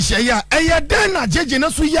yen hihye ya. Eye den na jeje na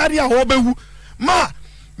so yare a wo bewu. Ma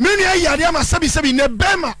minia yare ma sabi ne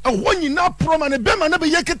bema ehwo nyina pro ma ne bema na be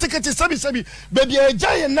yeketekete sabi baby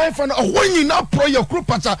eja ye knife na ehwo nyina pro ye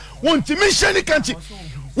krupata wontimi hye kanchi.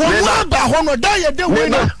 Wo ba ho no da ye de we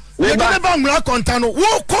no. Ye de ba nwura konta no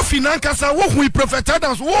wo Kofi Nkansah wo hu Prophet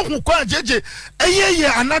Adams wo hu kwa jeje eye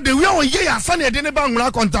anade we wo ye asa na de ne ba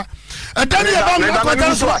nwura konta edane ye ba nwura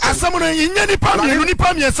konta so asam no nya ni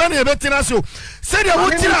pam ye sa na ye betina so se de wo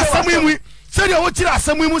tira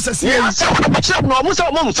asam mu sese ye no mo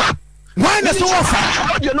so mo mfa why na so wo fa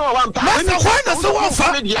why na so wo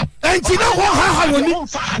fa entina ho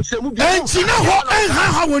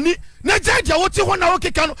ha woni na jaja woti ho na wo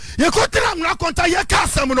keka no ye kotra nwura konta ye ka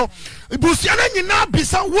asam no busia na nyina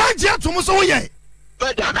bisa wanje atom so wo ye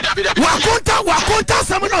wakonta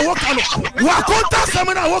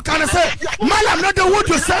samina wokano se malam na de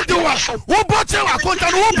wodo sende wo boche wakonta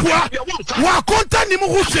no wopua wakonta ni mu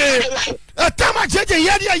huse etama jeje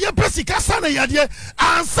yade ye presika sana yade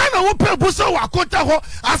ansa na wo pe buso wakonta ho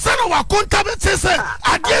ansa na wakonta betese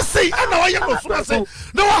ade sei ana wa ye no so se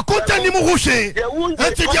na wakonta ni mu huse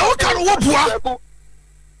enti je wokano wopua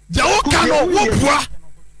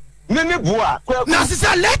Nene bua na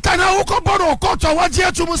sisa leta na wo ko bono ko to waje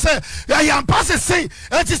atumu se ya pass sei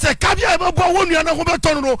enti se kabia e bo wonu na ho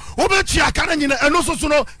beto no wo betu aka na nyina eno soso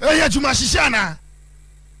no ya juma hihia na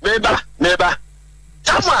meba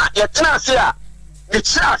tama ye tena se a ye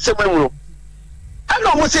tira se manwo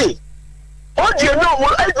ana mo se o die no mo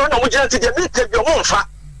edo na mo gina te je bi te bi mo mfa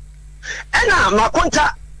ena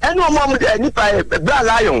makonta ena mo mo de nipa e bra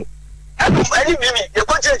lion eni bibi ye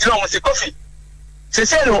ko je mo se Kofi se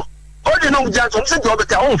se no odi no janto mse do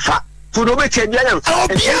beta onfa fu do beta bia na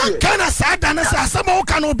obia kana sada na sa sama o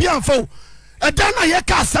kana obia mfa o eda na ye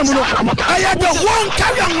ka asam no aya de won ka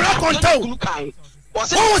ya nwura konta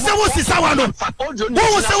o se wo sisa wa no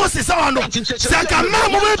se ka ma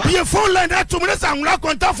mo be bie phone line that to me sa nwura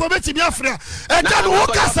konta fo beti bia fra eda no wo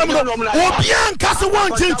ka asam no obia nka se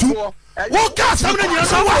won tintu wo ka asam no nyina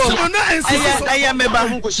so wa na ensisi aya meba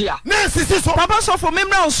na ensisi so papa so for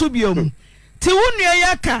memra on so biom ti wunua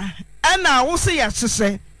yaka ana wo se ya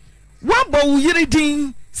hye wabo wo yiri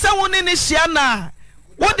din se woni ne hia na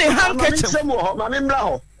wo de handkerchief mame mra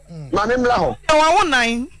ho wa wo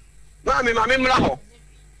nan mame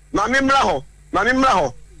mra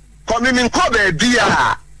ho ko mi nko ba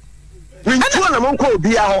bia mi tuo na mo nko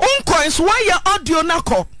bia ho unko so wa ya audio na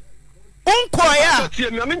ko unko ya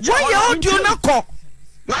wa ya audio na ko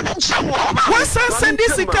what's that sending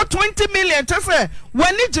 20 million to say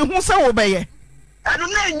when it je hu se wo be ye anu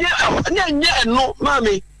na nye eno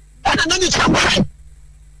mami ana na ni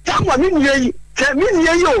chakwa mi nye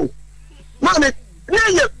o mami na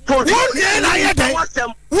ye produce na ye de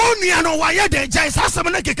wonu no wa ye de jai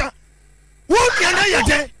sasem na keka wonu na ye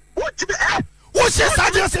de wo se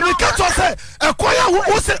saje se me ka to se ekoya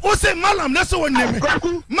wo se malam na se wonne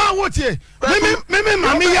ma wo tie me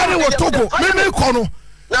mami yare wo Togo me kono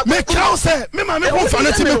me kraw se me mami ko fa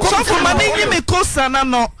na ti me ko so for mami yi me ko sana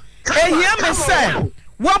no ehia me se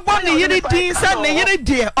wo boni yiri din se ne yiri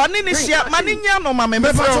die oni ne hia mani nya no mama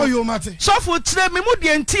me fa so yo mate so for kire me mu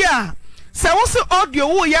die nti a se wo se audio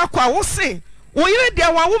wo ya kwa wo se wo yiri die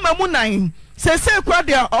wa wo mamu nan se kwa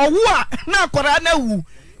de owo a na akora na wu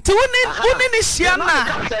ti woni ne hia na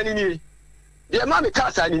ye mami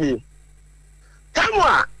ka sa ni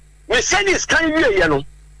kamwa we send this kan wie no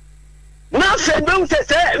na se don se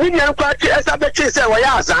we nyan kwa ti esa be ti se wo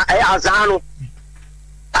ya azan no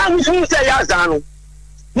am su se ya azan no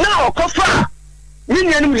na okofa mi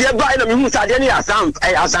nyan mi ba na mi hu sa de ni azan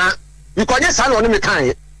mi ko nye sa no mi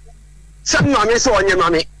kan se mami se onye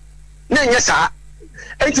mami na nye sa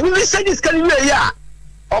enti mi se this kan wie ya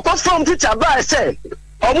okofa m picture ba se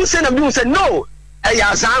omu se na mi hu se no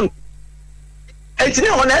ya azan enti ne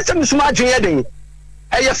ho na ese mi suma adwen yeden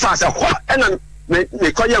eye fa se ho na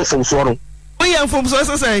me ko ye mfomso no o ye mfomso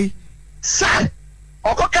se sei sa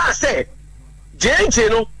okoka se jenje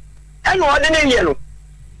no eno ode ne ye no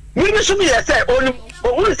mi so mi ye se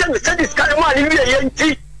onu se me se this kind man ni ye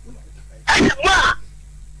nti ma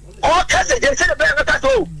o ka se je se be ka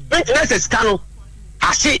so internet se stano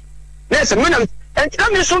asi ne se me na enti na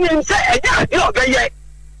mi so mi se eya yo be ye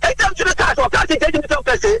etam to the car so ka se je mi so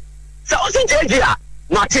ka se sa o se je a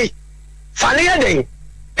mati fani ye den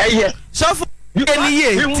eye so for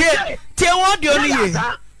eniye tie audio ni ye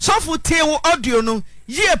so for tie audio no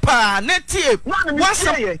ye pa na tie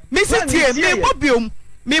wasa me se tie me bobiom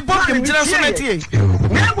jira so na tie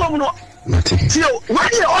me bom no tie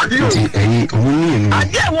wani audio eyi omuni no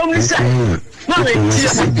ade wo mi se na me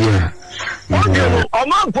tie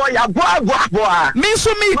Oma boy ya boa. Me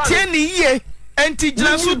so me tie ni ye. Enti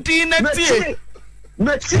gyina so din na tie.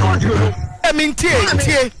 Me tie audio. Me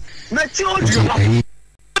tie. Me tie audio.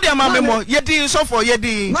 Dia ma me mo ye din so for ye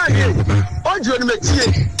din. Audio ni me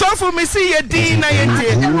tie. So for me see ye din na ye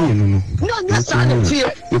tie. No sa tie.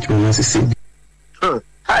 Which one was see?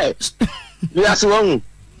 Hi. We are so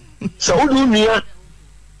so udu nia.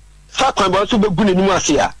 Fa kwan ba so begu ni mu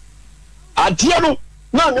ase a. Ade no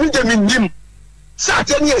na me de mindim. Sa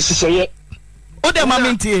tie ni ehihye. O de ma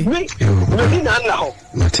me tie. Me na na ho.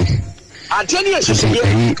 Mate. Ade ni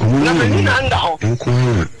ehihye. Na me na na ho. Enko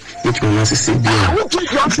which one was see? Wo tu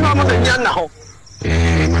yo afina mo na na ho.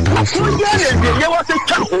 Madam for ye was a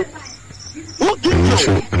chaho. Wo tu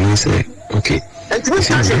yo. I say okay. And to me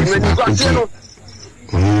say when you go say no.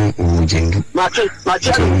 Oh, Jendu. Mache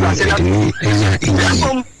no say na.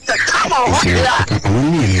 Come on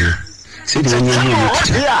here. See the one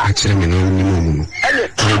actually me no ni mo. I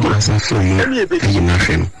do as afro mo. I na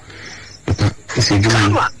hwe no. Papa, isi do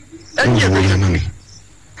mo. Oh, mami.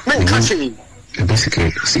 Men kache.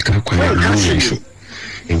 Basically, sikra kwa na issue.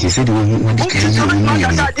 And you said what the can you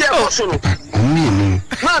mean?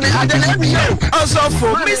 Mami, I also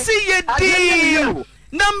for me see ye din.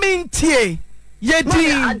 Na me tie. Ye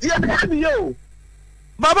din.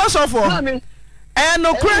 Baba so for.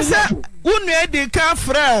 No kwese unu edi ka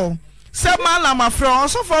frɛ se mala ma frɛ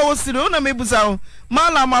so for wo sire una me busa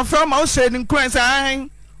mala ma frɛ ma wo hye ni kwese an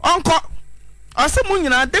onko ase mu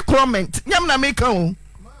nyina de comment nyam na me ka o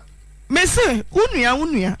me se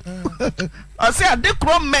unua ase ade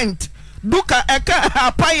comment duka eka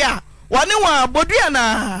apaya wani wa bodua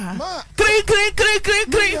na kri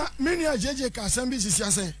mini ajeje ka sambi sisi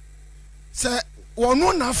ase se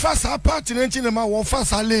wonu na fa sa party nchi ne ma wo fa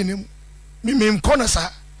sa lane mu me nkona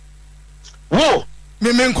sa wo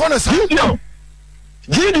me nkona sa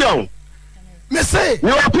Gideon me say you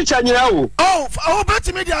are picture nyina wo oh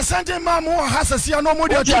bet me dia sanje ma mo hasasi no mo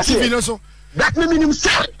dia TV no so that me minim say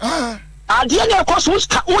ade na ko so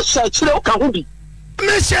wo search le o ka ho bi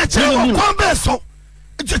me search le ko be so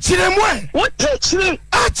chire mo wo te chire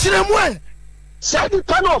chire mo say the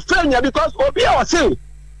kind of failure because obi o say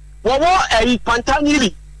wo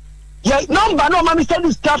pantaniri ye number no ma me send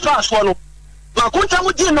this fast for no ma kunta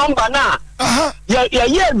mu di number na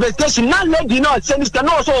ye investigation na lady no send this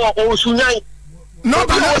no so o sunyan no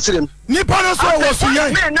ba ni pa no so o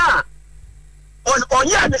sunyan me na on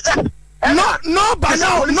ya me say no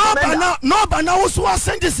ba na wo so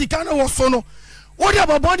send this kan wo so no wo dia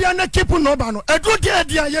babodi na keep no ba no edu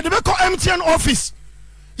dia ye de be call MTN office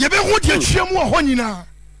ye be hu dia twem wo ho nyina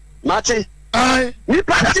mate ai ni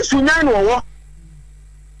pa ti sunyan no wo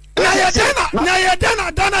na ye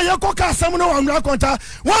dana ye ko ka asem no wanra konta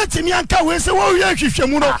wanti mi anka we se wo wi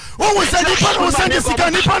ahwehwemu no wo wo se ni pa no se ni sika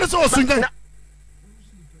ni pa no so sungan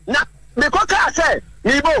na me ko ka se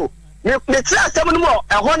ni bo me ti asem no mo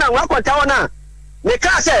e ho na wa konta ho na me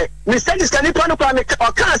ka se me se ni sika ni pa no kwa me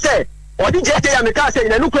o ka se o di jete ya me ka se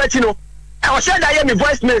na nukura chi no e o share da ye me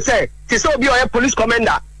voice mail se ti so bi o ye police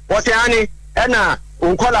commander o se ani e na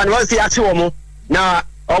unkola no se ya chi wo mo na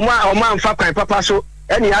o ma mfa kwan papa so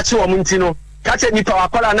eni achi wo munti no kache nipa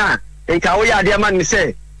wakola na enka wo ya ade man ni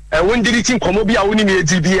se wondiri ti nkomo bia woni me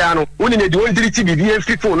edi bia no woni ne di wondiri ti bibia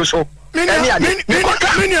fifo no so eni ade me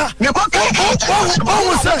ko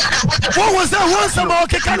wo se wo sama o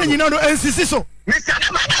keka no nyina no nsisi so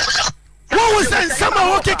wo se sama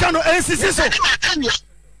o keka no nsisi so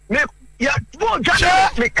me ya bo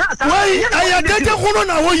ga me ka sa wai ayadede hunu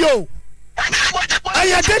na wo yo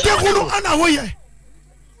ayadede hunu ana wo ye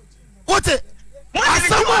wote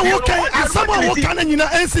asama wo kan nyina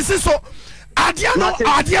nsisi so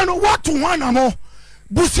adia no watu wana mo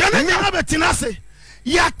busia na nyina betina se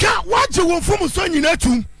yaka waje wo fum so nyina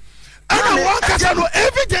tum ana wankasa no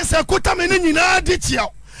evidence ekota me nyina de chia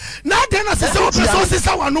na de na se wo person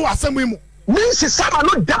sisa wano asama mu mi se sama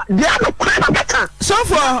no da de ano kwa na beta so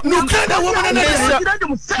for no kan na wo na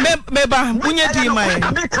meba bunye di mai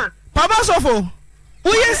papa so for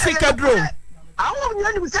uye sikadro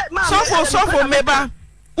Sofo meba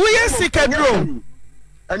uye sikadro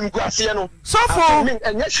Sofo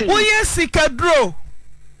uye sikadro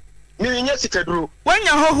mi nye sikadro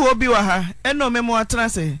wanya hoho bi wa ha eno memo atena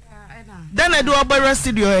se dan edu obara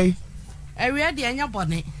studio e ewe de anya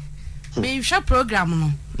bone me hwe program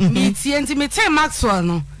no me tie nti me tie Maxwell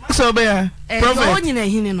no so be ya prophet onyina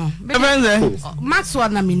hini no Maxwell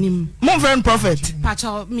na minim mon friend prophet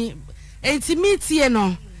pacho me enti me tie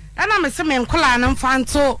no ana me se me nkola na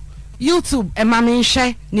mfanto YouTube e ma me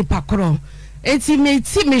nhwe ni pakoro enti me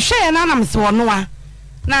hwe na me se wono a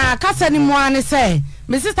na kasa ni mu ane se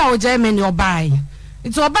me sister o Germany obai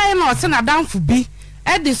It's obey no se na danfo bi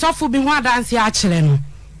e di sofo bi ho adanse a kire no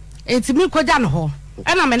enti mi koja no ho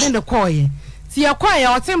e na me ne de koye ti ye koye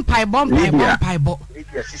o te mpai bo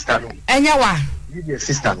sister no enye wa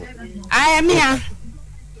sister no I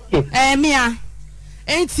mia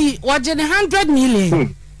enti woje ne 100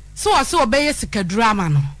 million so obey sika drama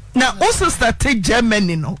no na o sister take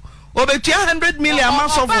Germany no obetua 100 million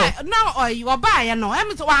amasofo no oba no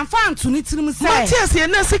em to wan fan to ni tirim say Matias ye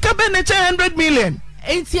na sika be ne 100 million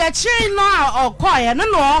enti a chi no okoye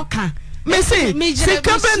no oka Messi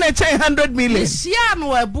sika be ne 100 million sia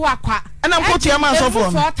no abu akwa ana mpotua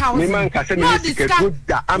amasofo me man ka se me sika good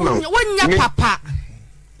da amount wonya papa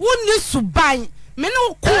wonni suban me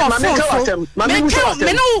no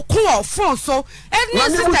ko phone so any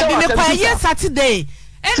sister bi me kwa yes Saturday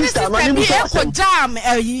any sister bi e ko jam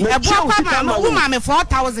ebu akwa ma wo ma me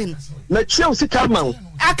 4000 na chiu sika ma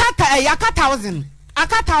akata 1000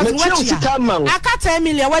 wachia akata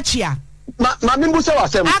Emilia wachia ma me mbusa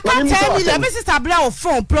wasem akata Emilia me sister bra o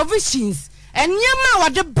phone provisions enyema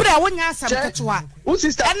wode bra wonya asam ketewa wo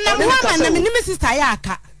sister na mo na me sister ya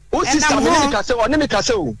aka wo sister me ka se oni me ka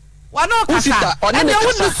se o wano kasa ene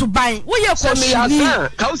wonu suban wo ye koshini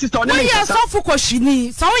ka wo sister oni me kasa wo ye sofu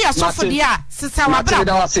koshini so wo ye sofu dia sister wa bra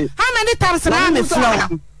how many times na me flow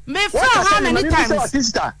how many times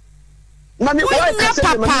sister mami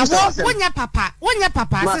wonya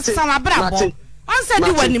papa sister wa bra bo on say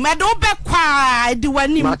di wani me do be kwa di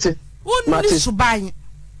wani wonu suban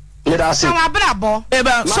me da se wa bra bo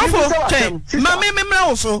eba sofu mami me mra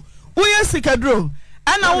wo so wo ye sikadro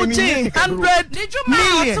ana uchi 100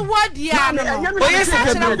 million oye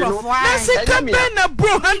sikadro na sika be na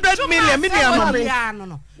bro 100 million me niam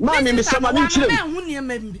mami me sama mi chire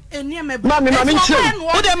mami chire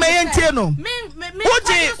o de me yentie no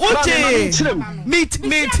uchi meet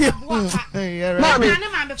mami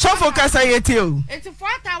sofo kasa yetie o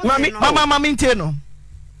mama yentie no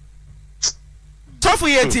sofo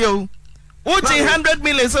yetie o uchi 100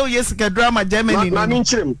 million so yes sikadro ma Germany mami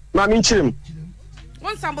chire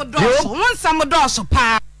One samodoso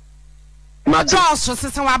pa. Doso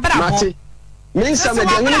se wa bra bo. Me nsam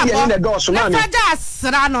de ni de doso mami. Na faja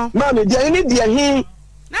asra no. Mami de ni de hin.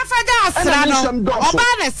 Na faja asra no. Oba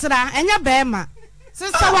na sra enya be ma. Se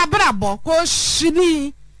wa bra bo ko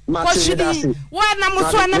shini. Ko shini. Wa na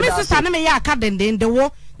muso na me sister na me ya aka dendende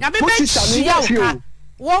wo. Nya be be shia wo ka.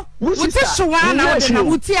 Wo wuti shwa na wo de na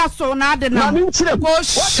wuti aso na de na. Ko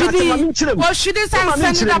shini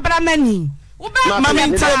san da bra mani.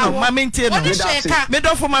 Maminteno me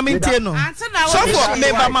do for maminteno sofo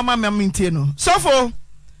me ba mama maminteno sofo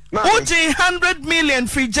uji 100 million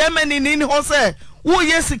free Germany ni ho se wo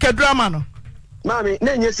yesika drama no mami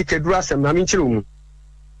na yesika drama asem mamintiro mu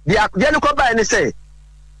dia no ko ba ni se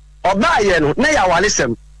oba ye no na ya wale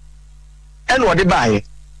sem ene wo de ba ye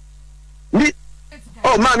ni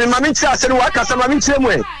oh mami mamintiro asem wa kasa mamintiro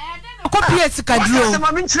mu e ko pie sika duro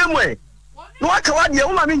mamintiro mu e no aka wa dia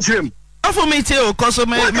wo mamintiro mu Afo meet you, cause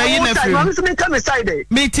me in a free. Me come side.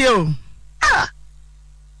 Meet you. Ah.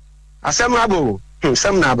 Asem rabo.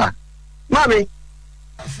 Sem naba. Mami.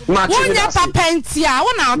 Wonya papentia,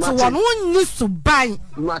 wona to won wonni suban.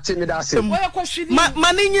 Mati me da se.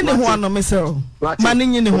 Mani nyi ne ho ano mesel. Mani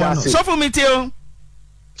nyi ne ho ano. So for meet you.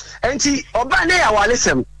 Enti oba na ya wale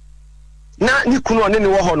sem. Na ni kunu one ne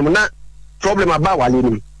wo ho no na problem aba wale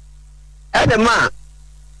ni. E de ma.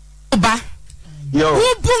 Oba. Yo.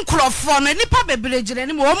 Who bun crofo na nipa bebere gire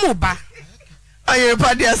ni mo mu ba.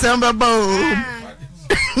 Oyerepa dia samba ba o.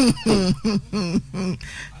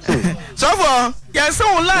 So for yes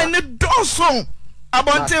online ne doso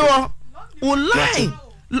abonte wo online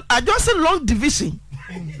I just say long division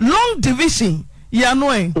you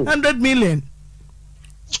know 100 million.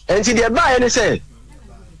 Enti de ba ye say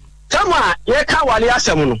tama ye ka wale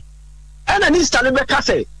asem no ena ni stale be ka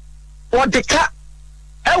say o de ka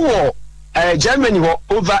ewo Germany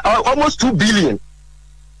over almost 2 billion.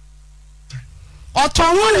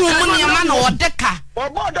 Otonwo mu nyama na odeka.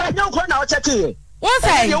 Obo do nyanko na o cheke. Won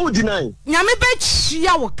say you deny. Nyame be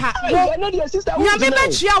chia wo ka. Nyame be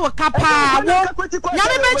chia wo ka pa wo.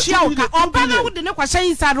 Nyame be chia wo ka. Oba na wo de ne kwahye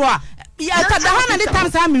insaro a. Ya ta da ha na de tam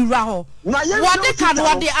sa miwura ho. Wo de ka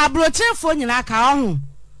wo de abrochefo nyina ka ho.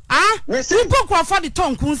 Ah? Wo pokofo de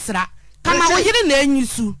tonku nsra. Kama wo yire na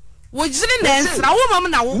anyusu. Wo jiri na nsra wo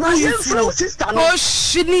mam na wo yifro o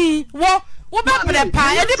shini wo be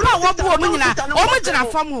prepa e di pa wo bo mu nyina o mu jina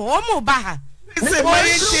fam ho o mu ba ha se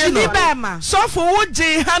shini ba ma so for wo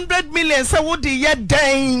je 100 million se wo de ye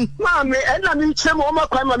den mama e na mi nkyem o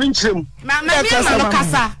makwa ma mi nkyem ma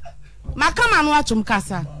kasa makama no atum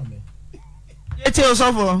kasa eti o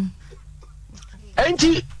so for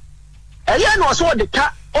enti year no so the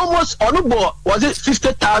car almost on board was it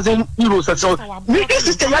 50,000 euros or so. Me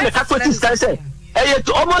sister ya the calculate say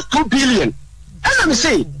almost 2 billion. And I'm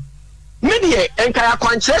say media and kaya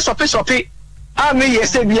kwanche shope me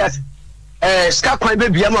yes ska kwan be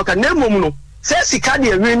bia mo ka na mom no say sika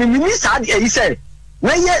de we ni mi sad e say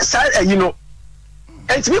na ye sad you know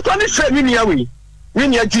and me kwa me try me nia we me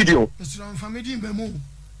nia video family mbemu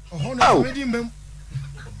family mbemu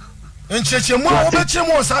encheche mo obeche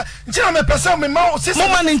mo sa nchira me pesa me ma sisi mo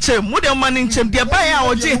mani nchem mo de mani nchem de buy a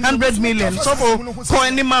oje 100 million so for ko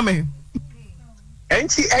any mame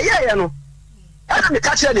enti eye no ana me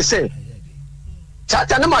catch dey say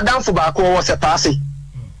Shatta na madam for back was a passy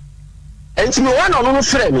enti me one no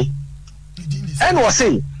frɛ me and was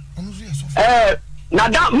say na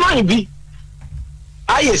that man bi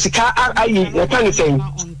aye sika aye can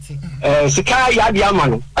say sika ya bia ma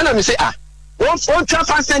no ana me say won try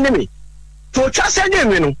fan send me to try send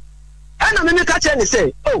me no ana me catch any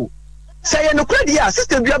say oh say you no credit ya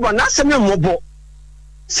sister bia ba na se me mobo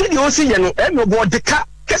se di o si ye no e me bo de ka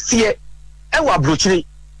kese e wa brochiri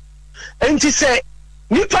enti say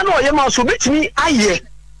nipa no ye ma so betimi aye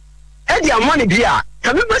e di amane bia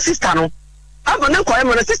ka me sister no aba na kwa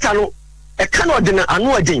me sister no e ka no de na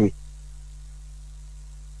anu adin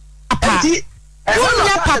enti e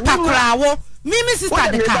ya papa krawo mimi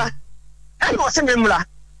sister de ka e no se me mla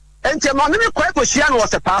enti ma me kwa ko hia no wo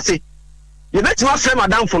se paase ye betima frɛ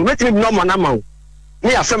madam fo no betimi no mo na ma wo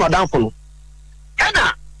me ya frɛ madam fo no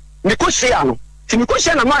kana me ko hia no ti me ko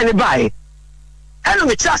hia na ma ni bae eno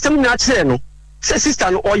me kira asem na kire no se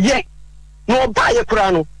sister no oye no bae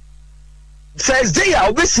kura no Thursday ya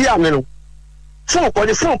obesi ya me no phone ko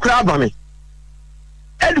de phone kura ba me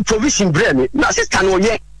edu provision bre me na sister no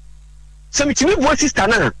oye se me timi bo sister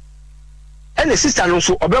na ene sister no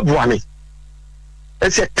so obeboa me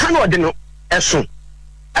ese kan ode no eso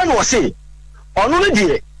ene wo se ono no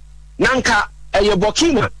die nanka eye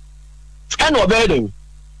bokina ene obeden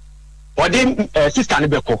ode sister no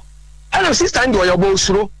beko ene sister ndi oyobo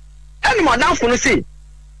usuro ene madam fo no se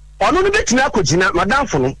ono no betimi akogina madam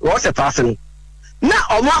fo no wo se paase no na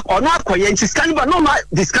ono akoye nti scan ba no ma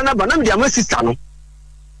discan ba na me dia sister no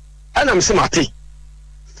ene me se mate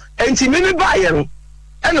enti me ba ye no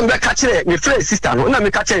ene me ka kire me friend sister no na me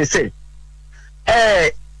ka kire se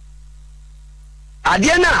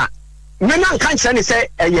ade na me na kan kire ni se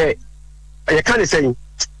eye kan se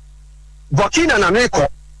Burkina na me ko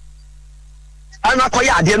ana ko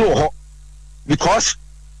ya ade no ho because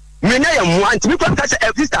me na ye mo anti me ko ka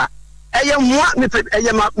kire sister eye mo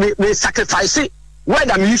me sacrifice where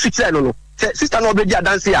da me use kire no sister no be dia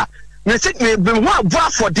dance ya me sit me be ho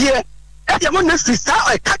avoa for there e mo na sister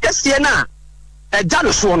o ka kese na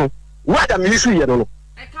jalo so no where da me use ye no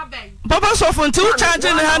Papa so for two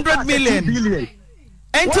charging 100 million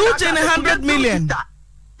and two charging 100 million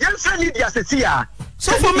yen say Lydia Setia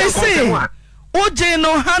so for me say o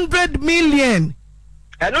no 100 million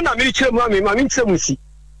no na me kire mo ma me kire mo si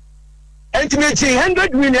enti me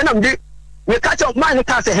 100 million na me catch up man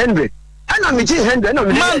ka say 100 and me 100 na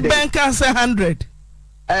me man bank ka say 100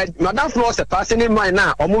 madam floor se pass ni man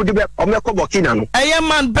na omo de be omo ko Burkina no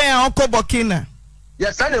man ben o ko Burkina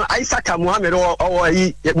yes I know Isaac Muhammad or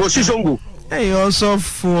yi mo sisongo also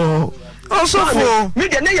for me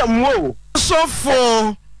de na yamwo also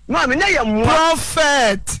for ma me na yamwo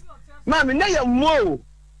prophet ma me na yamwo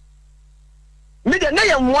me de na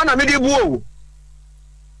yamwo na me de buo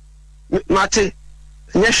mate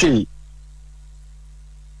nyeshi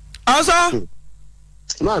also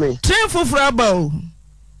mami tin fufura ba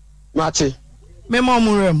mate me mo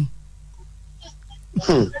murem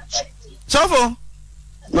so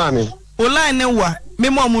mami o line ne wa me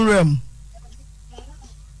mo murem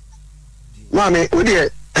mami o de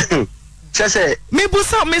chese me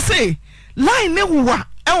busa me say line ne wa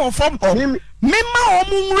e wo fom ho me ma o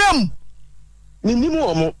murem ni mu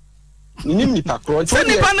omo ni ni pakro se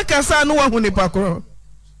ni ban kasa no wa hu ni pakro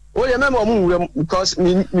o ye memo omo murem because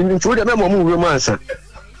ni chu de memo omo murem ansa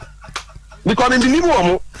because ni mu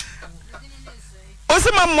omo o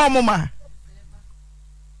se ma ma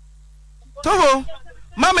Toho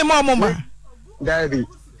mami ma Dabi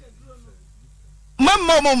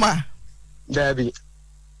ma Dabi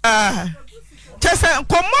chese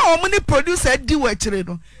komo omo ni producer di wachire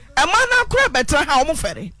no e ma na akra betra ha omo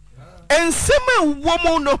fere enseme wo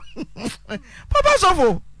mo no papa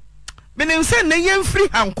sofo menim se ne yem free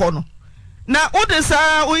hanko no na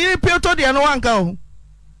odesa Oyerepa to de no wanka o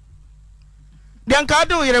de anka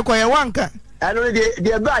de Oyerepa ye wanka ano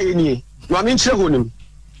de ba ye ni ma mi nchire honim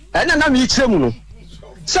ena na mi chire mu no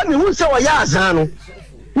se mi hu se o ya azan no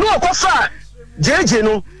no ko fa jeje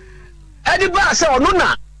no edi ba se ono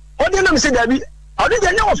na odi na me say dabi odi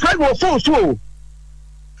je nya ofra go phone so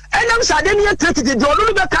enam sa de ne treat de odi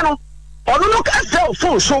no be ka no odi no ka say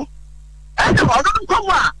phone so enam odi no come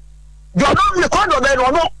a de odi record be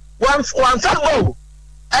no one fan o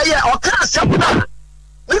eye o ka asem na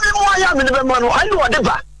bibi mo ya me ne be ma no ani wo de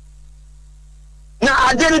ba na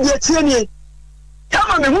ade ne de tie ni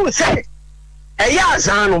kama me hu say eye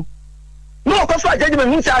azan no no ko fa jeje me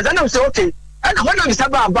hu say azan na say okay and when am say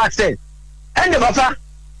ba say and the papa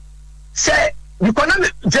say because na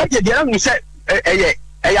jeje de na say eye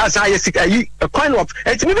azan ye sika yi a coin of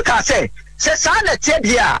et me ka say sa na tie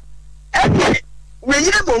dia e me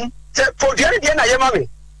yire bom say for dia na ye ma me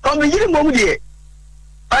ko me yire mom die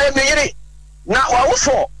ay me yire na wa wo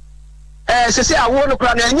for say awo no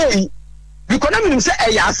kra na anya yi because na me say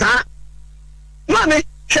eye azan ma me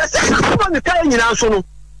say na me ka nyina so no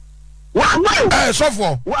wa ma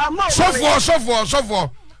sofo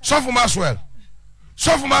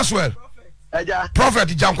Maswell eja prophet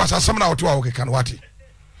jankwasa samna woto a wokeka no wate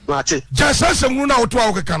jasa samnu na woto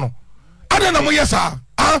a wokeka no ada na mo yesa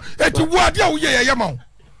eti wade a wo ye ye ma wo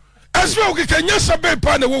aswe wokeka nya sabe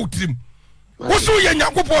pa na wo utrim wo so ye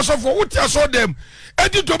nyankopɔ sofo wote aso dem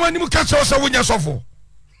edi doma nim ka se wo nya sofo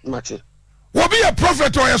wo be a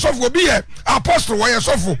prophet or ye sofo obi ye apostle or ye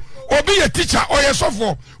sofo obi ye teacher or ye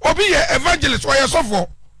sofo obi ye evangelist or ye sofo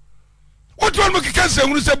what one make can say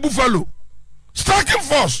when say buffalo striking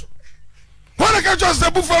force when I can just say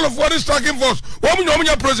buffalo for this striking force what me no me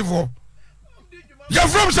praise for you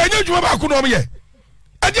from say you ba ku no me ye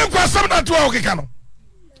e dey kwa sam na to o keka no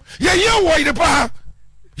ye wo Oyerepa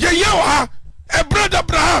ye wo e brother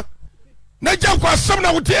bra na ja kwa sam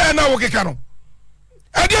na wote e na wo keka no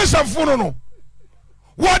e dey sam funu no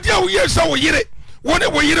what dey wo ye say wo yire wone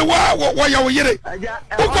wo yire wa ya wo yire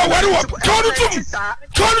uko wari wo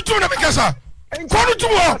konu tum na mikasa konu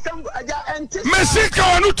tum wo mesika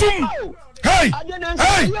wonu tum hey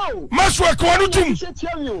maswa konu tum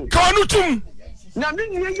na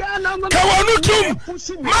kawanu tum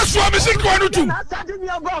maswa mesika wonu tum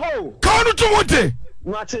konu tum wote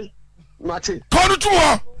mate konu tum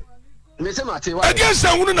wo mese mate wa against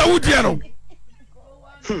wonu na wudie no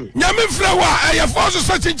nyame mfra wa ayefo so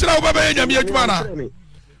se chinchira wo baba nyame adwuma na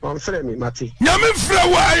on frɛ me mate nyame mfra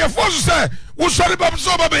wa ayefo so se wo sɔre baba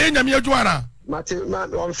so baba nyame adwuma na mate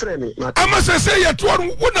on frɛ me mate ama se ye to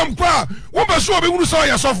wonam kwa wo ba so obehunu so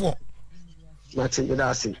ye sɔfo mate me da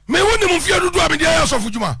ase me wonim mfia dudu a me de ye sɔfo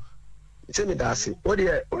dwuma se me da ase wo de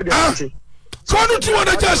ate so no tu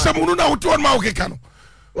wona ja samunu na wo to ma wo keka no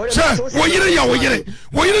sir wo yire ya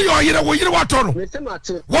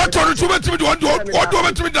watoro tu betimi de odo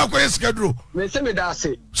betimi da ko yesikaduro me se me da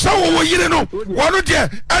ase so wo yire no wono de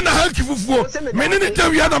ana hanki fufuo me ne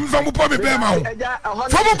tawia na mfa mo pa me be ma ho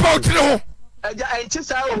fo mo pa otire ho eja enchi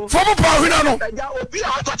sa ho fo mo pa hina no eja obi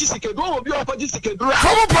akwaji sikedu obi akwaji sikedu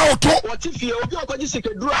fo mo pa oto wo ti fie obi akwaji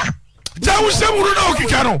sikedu jawu semuru na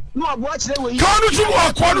okika no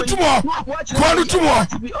kwanu tumo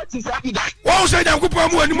wa se nyankopa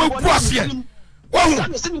mu ani maku ase wa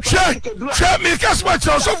she me kasma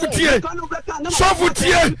cha sofutie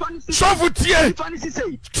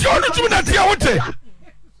tionu tumo na tia wote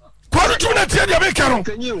kwanu tumo na tia dia me karo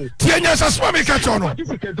tia nya sasma me ka cha no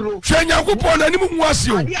she nyankopa na ani mu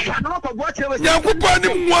ase o nyankopa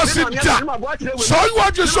ani mu ase ta so you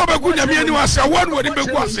want to so be ku nyame ani ase wonu woni be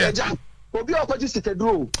ku ase obi akwaji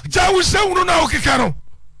sikeduro jawu sewunu na okika no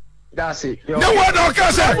dase ne wada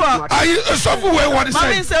okasa ayi sofu we wadi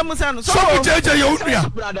say sofu jeje ye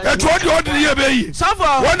onua eto odi ye be yi sofu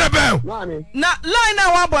wona be na line na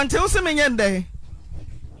wa bonte wo se menye ndey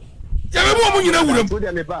ye be mo nyina wuram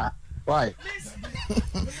why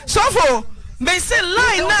sofu me say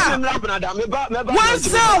line na one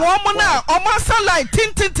say wo mo na o ma say line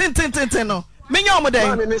tin no menye o mo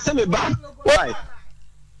dey me say me ba why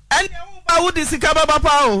and would this Kababa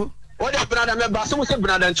Pow? What a brother, my bass was a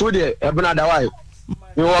brother and two day, a brother. Why?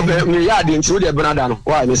 You are me yard into the brother.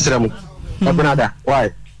 Why, Mr. A brother?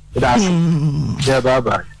 Why? That's yeah,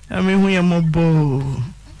 Baba. I mean, we are mobile.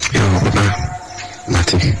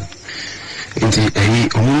 Nothing. Indeed, I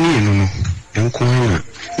only know. Enquire,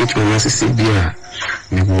 it was a CBR.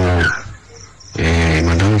 Me were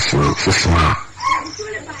Madame for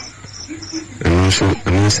and also,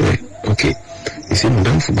 I say, okay. Ese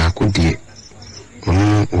madam fu ba ko die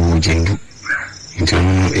onu o jendu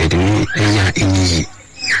intanu edemi eya enyi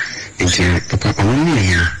enti papa onu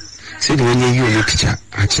ni ya se de wanya yi o picture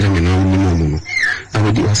a kire me na onu mo no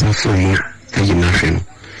awodi wasa fo mo ayi na hwe no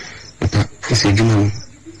papa ese djuma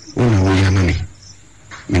no wo ya mami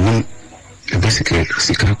me basically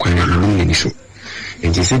sika kwa na no ni so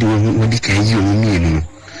enti se de wodi ka yi o mi no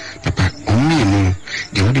papa onu ni no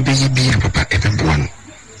the only baby be papa every one.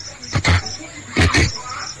 Papa, mepe.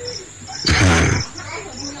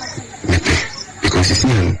 Because you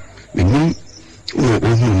see, the moon, oh,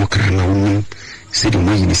 Mokrana, said the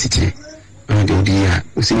way in the city. And the idea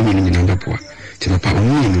was in the number poor. Papa,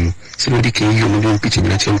 only so they can you no pitching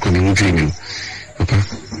that you're coming dreaming. Papa,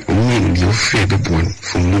 only the afraid baby one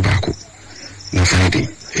from Nobacco. No Friday,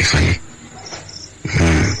 if I.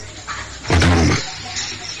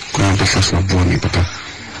 The first one born me, Papa.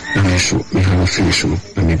 And I show me how I finish you,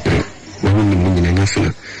 and me break. My woman meaning and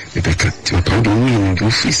nothing. Me back to my powder meaning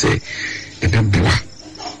you free say, a bit boa.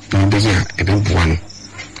 Now be ya, a bit one.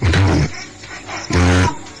 What a woman.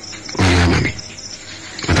 Oh, mammy.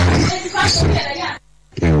 What a woman. So,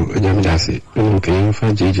 you, a young lassie, you can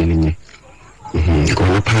find JJ in you. Go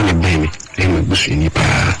on a pan of baby, and a bush in your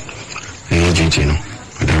pa. And JJ, no,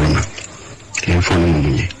 what a woman. Came for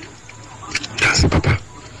me. That's Papa.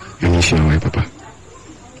 And you show away, Papa.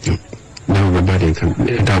 Now the body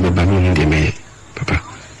can double by me in the May, Papa.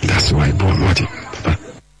 That's why I born Marty, Papa.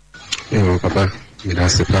 You, Papa,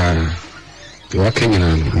 that's the plan. You are Kenyan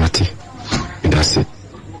and Marty. That's it.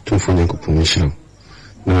 Two for the commission.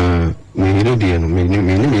 Now, me no dear, me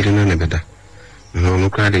no better. No, no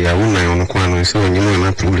cry, I won't lie on the corner, so you know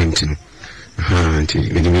my problem too.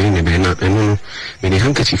 Auntie, when you mean a banner, I know, when the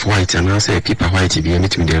handkerchief white and I say keep a white to be a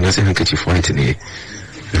meet with the other handkerchief white today.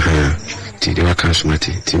 The workers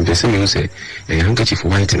matty. Tim Besson say a handkerchief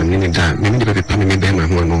white and a minute that maybe the paper may be my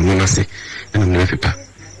one or no say, and I'm never paper.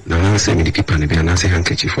 Now I say me the people and I say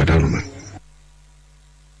handkerchief for down.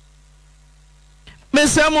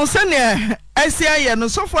 Miss Monsenia, I say I know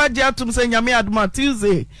so far Jatum saying Yami Adma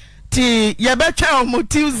Tuesday, T Yabacha Mo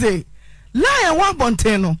Tuesday, Lion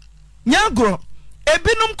Wabonteno, Nyagro,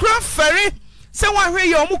 Ebinum Craft Ferry, someone hear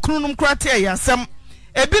your Mukrunum Cratea, some.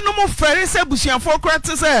 Ebi no mo fere se busianfo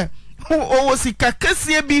krate se o sika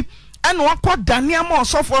kese bi ana wakọ dania ma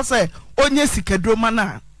osofo se onye sikadroma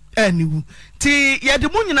na aniwu ti ye de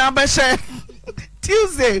munyina ba hye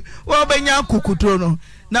Tuesday wo benya kokutro no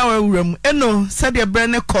na wawuram eno se de bre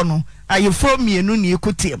ne kọ no ayefo mienu ne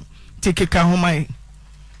ekutiem ti keka homai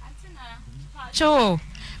cho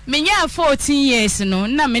menya 14 years no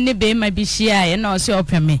na me ne be ma bi hia na o se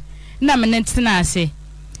opeme na me ne tena ase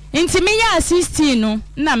Inti minya 16 no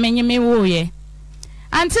na menye me wo ye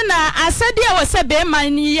Auntie Naa asade a wo se be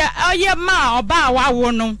man ye oye ma oba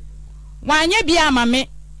wawo no wanye bia ama me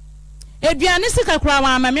eduane sika kura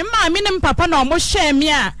wa ama me ma me ne papa na omo hwe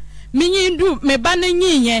me a menyindu me ba na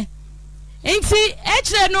nyinye inti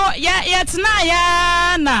echre no ya tena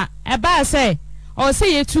ya na eba se o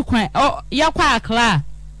se ye tukwan o ya kwa akra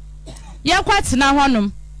ya kwa tena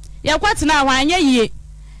honom ya kwa tena wanye ye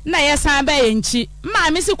na yesan ba yenchi ma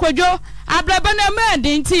me si Kojo abraba na ma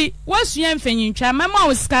dinti wasua mfanyintwa mama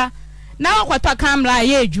oska na wakwato camera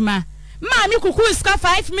ye adwuma ma me kuku ska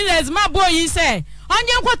 5 minutes ma boy say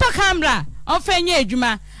onye nkwato camera ofanye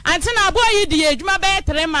adwuma Auntie Naa boy di adwuma ba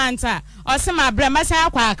 3 months o se ma brama sa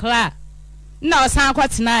akwa akra na o san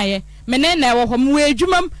kwatena ye me ne na wo hom we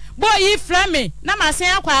adwuma boy frame na ma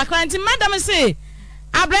san akwa akra nti madam say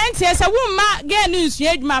abranti ese wo ma ge ni nsu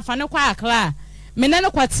adwuma fa ne kwa akra menene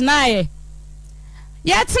kwatena ye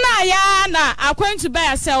yetena ya na akwantu ba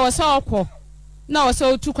ya se wo so okwo na wo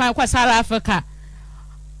so tukwan kwa South Africa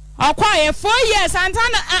okwa ye 4 years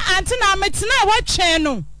Auntie Naa metena wa twen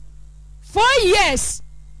no 4 years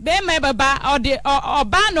be me baba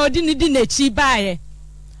oba na odi ni di na chi ba ye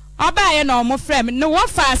oba ye na omo frame no wo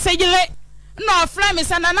fa asegire na frame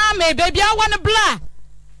sana na me baby awon bla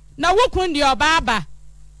na wokun di oba aba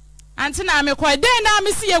Auntie Naa me kwa den na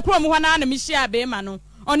me si ye krom ho na me hia be ma no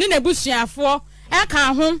oni na busuafo e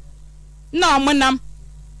ka ho na omonam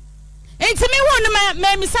enti me won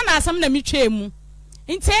me misa na asam na me twemu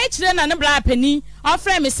enti e kire na ne bla pani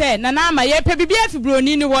ofre me se na na ama ye pe bibia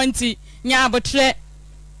fibroni ni wonti nya abotre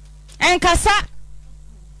enkasa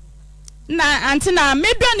na Auntie Naa me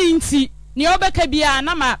dwani nti ni obeka bia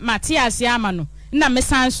na Matias ama no na me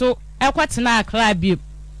sanso ekwatena akra bi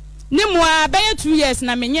ni mua beye 2 years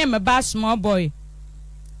na menye me ba small boy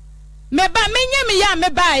me ba menye me ya me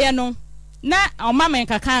ba ye no na o mama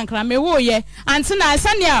nkaka ankra me wo ye Auntie Naa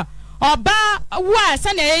sania oba wa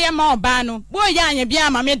sania ye ma oba no bo ye anya bia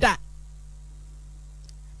ma me da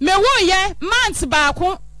me wo ye month ba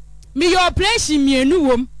ko me your operation mienu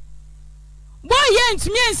wom bo ye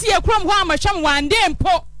ntumi ansi ye krom ho amahwam wande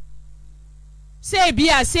mpo say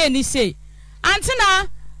bia say ni say Auntie Naa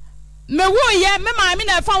me wo ye me ma me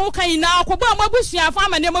na fa wo kan na akobo amabusuafo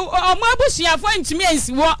amane amabusuafo ntumi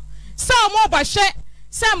ansi wo sa mo ba hwe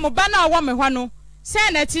sa mo ba na wo me hwa no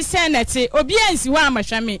seneti obi ansi wo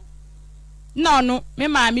amahwa me no me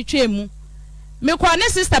ma me twemu me kwa ne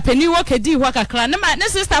sister penny wo kedi ho kakra ne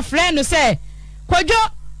sister friend no say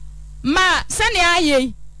Kojo ma sani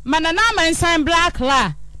aye manana mansan black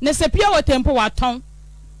la ne se pia wo tempo waton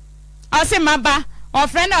ose maba o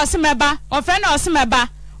friend ose meba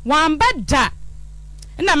wan bada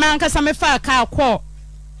na man kasa me fa ka akọ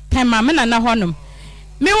tema me na honum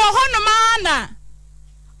me wo honum ana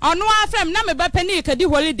ono afem na me ba pani kadi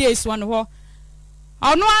holidays won ho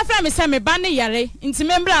ono afem se me ba ne yare nti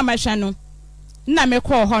me mbra amahwa no na me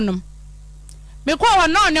kọ honum me kọ ho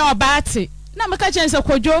no ne obaate na me ka chense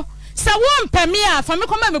Kojo sa wo mpami a fa me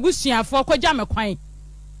koma me busuafo Kojo me kwan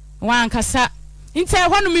wan kasa nti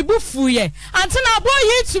honum me bufu ye antina bo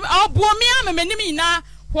yi tu obo mi amemanim ina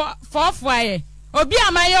fofo aye obi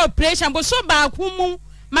amaye operation bo so ba akumu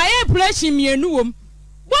maye operation mienu wom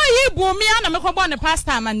bo yi bu mi ana me ko bo ne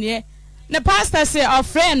pastor amane ne pastor say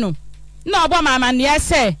ofre no na obo ma amane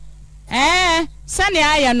say sane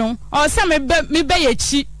aye no o se me be ye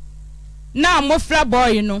chi na mofra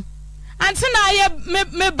boy no antina aye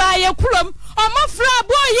me ba ye kurom o mofra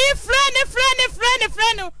boy yi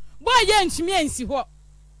frɛ no boy ye ntumi ansi ho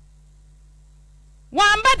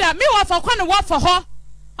wan bada mi wo fa kwa no wo fa ho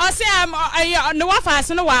o se no wo fa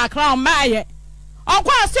ase no wa akra o maaye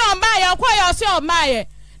okwa ase o maaye okwa ya ase o maaye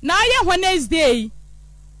na aye Wednesday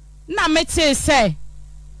na meti say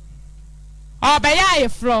obeya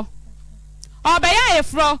ayefro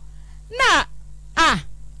na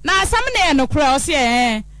na asam na ye no kra o se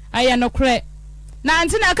aye no kra na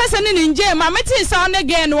ntina kasa ni nje ma meti say on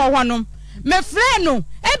again wo honom me frɛ no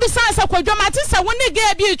ebisa sa Kojo mati sa wo ne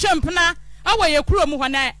ge bi twempna awo ye kuro mu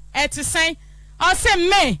hona etisen o se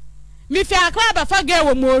me fi akra ba fa ge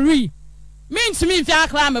wo mori me ntumi fi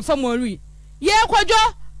akra me fa mori ye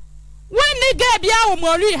Kojo wo ne ge bia wo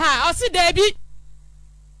mori ha o se da bi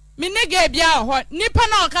me ne ge bia ho nipa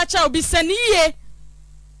na o ka cha obi sani ye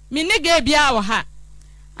me ne ge bia wo ha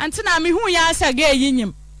antina me hu ya asa ge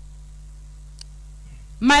yinyim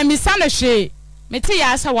my misana hwe me ti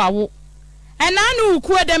ya asa wawo enanu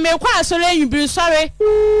ukuo de me kwa asore yibiri sore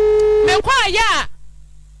me kwa ya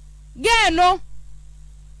ge no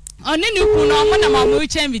oni ni ku no mo na ma mo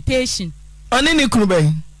uche invitation oni ni kunu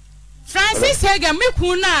be Francis Hega me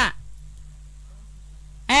ku na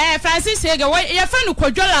Francis Hega ye fa no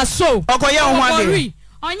Kodwola so okoye ho ade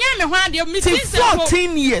onye me ho ade me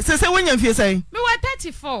 14 years say wonya fie say me wa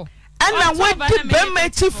 34 and na we keep them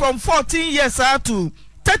from 14 years to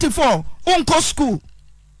 34 unko school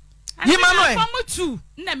Yimano from 2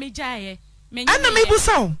 na me jaye me and me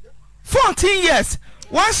buso 14 years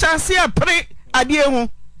one shall see a pre ade ho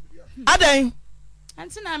adan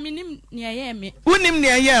antina minim ne ye me unim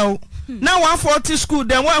ne ye o na 140 school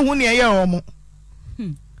then one hu ne ye o mo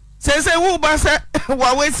say who ba say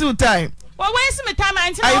wa waste time me time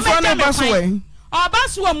antina o me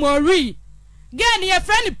baso o mori gen ye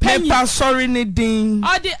friend penny pa sorry ni din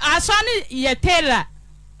o de asani ye Taylor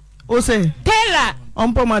o say Taylor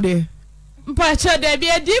Ompomade Mpacho de bi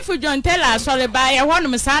edifu John Taylor sorry ba ye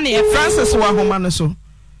honom sa na ye Francis wa homa no so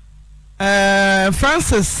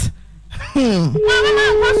Francis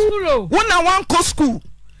wona wan ko school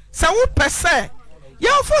sa wo pese ye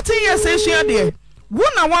 14 years ehia de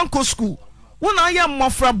wona wan ko school wona ye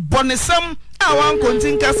mofra bonesam a wan ko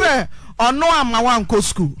ntinka se ono ama wan ko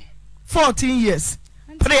school 14 years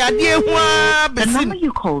pre ade hu a The number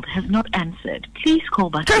you called has not answered. Please call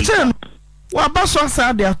back later. Wa baso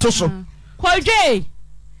sa de atoso Kojo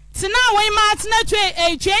tina we ma tina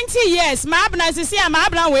 20 years ma abna sisi a ma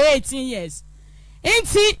abna we 18 years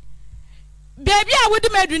enti baby a wodi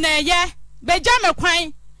madu na ye beja me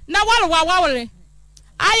kwan na wale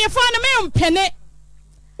ayefo na me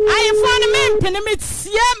mpene me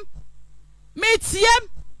tiem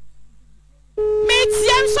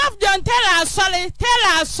soft John Taylor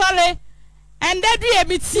sorry and that we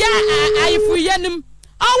be tia ayefo yenim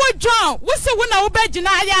awo John wo se wo na wo begina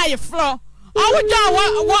ayefro awo John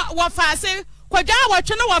wo faase Kojo wo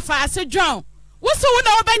twe no wo faase John wo se wo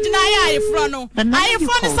na wo begina ayefro no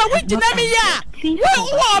ayefro no sa wo gina me ya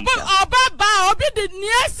wo oba ba obi de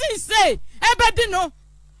niesi say ebedi no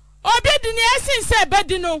obi de niesi say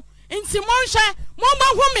ebedi no nti monhwe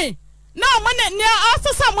momahumi na mo ne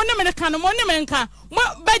asesa mo ne me kan mo ne me nka mo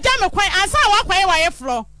beja me kwan ansa wa kwaye wa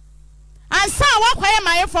yefro ansa wa kwaye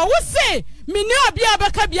ma yefro wo se mini obi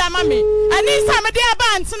abeka bia ma me ani sa me de aba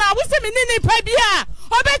antena wo se mini ni pa bia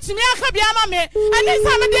obetumi aka bia ma me ani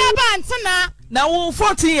sa me de aba antena na wo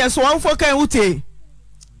 14 years wo fo kan wutie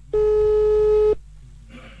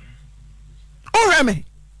o reme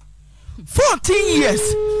 14 years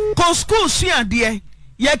ko school sua de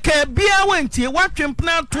ye ka bia wentie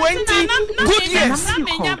watwempna 20 good years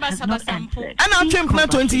and I'm twempna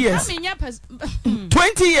 20 years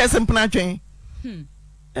 20 years empna twen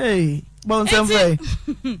hey bon semfe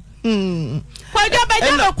Kwaja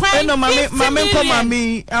beja me kwan no mama ko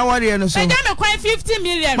mami aware no so beja me kwan 50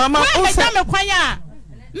 million mama beja me kwan a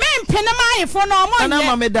me mpene ma yefo no mo ana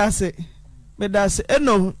mama me dase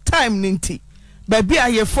eno time ninti ba bia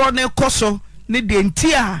yefo ne koso ne de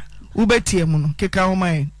nti a ubetie mu no keka ho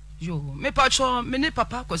mai yo me pacho me ne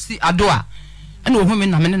papa Kosi Addo a na wo hu me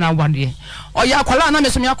na me na awade oya akwala na me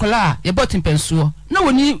so me akwala ye botin pensuo na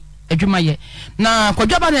woni adwuma ye na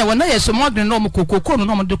kwadwaba na wona ye so modern no mo kokoko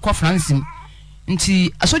no mo de conference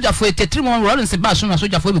nti asojafo etetri mo ro nse ba so na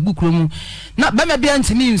asojafo be gukuro mu na ba me bia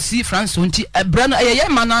ntimi nsi France nti ebra na ye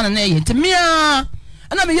mana na ye nti mia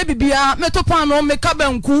na me ye bibia me to pan no me ka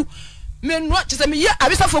banku me no chese me ye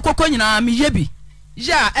abisafo kokko nyina me ye bi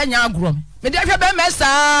ya enya agro me de ahwe be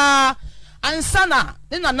mesa ansana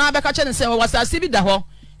ne na be ka che ne se wasase bi da ho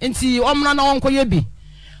nti omna na wonko ye bi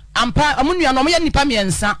ampa amunua no mo ye nipa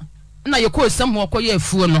miensa na ye ko sam ho ko ye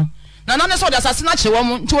afuo no na na ne so de asase na chewo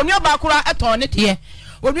mu nti onua ba kura eton ne de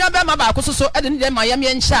onua be ma ba ko so de ne de ma ya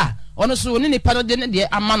me ncha ono so ne nipa no de ne de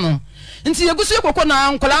ama no nti ye gusu kokko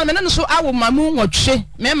na nkola me ne so awo mamu nwotwe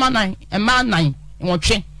me ma nan e ma nan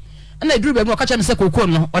nwotwe na eduru be mu ka cha me se kokko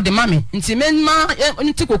no o de ma me nti me ma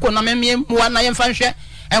nti kokko na me mu na ye mfa nhwe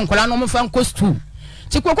enkola no mo fa nko stool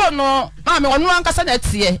ti kokko no ma me onu ankasa na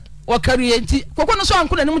tie o kariye nti kokko no so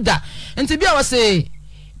anko na nim da nti bia wo se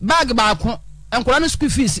bag ba ko enkola no school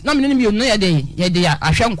fees na me ne mi no ye de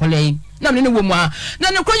ahwe enkola yi na me ne wo mu a na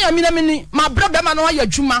ne kronya mi na me ni ma bra be ma no ya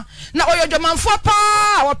dwuma na oyo dwamanfo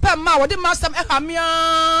pa wo pa ma wo de masam e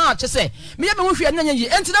hamia chese me ye me ho hwe na nya yi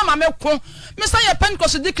enti na ma me ko me say ye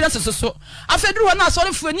Pentecost decrease so afeduru ho na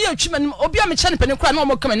asore fu ani atwuma ni obi a me che ne pene kura na o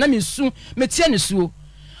mo kama na me su me tie ne suo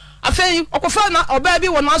afei okofa na oba bi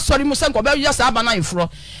wo na asore mu se nko ba ya sa aba na ifro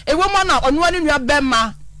ewo mo na onu ani nua be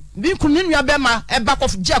ma bi kun ni nua be ma e ba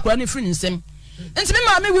kof ji akura ni free nsem enti me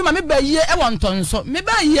ma me wi ma me ba yie e won ton so me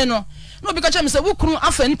ba yie no na obi ka che me se wo kunu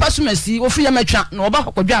afa ni pasumasi wo fi ya matwa na oba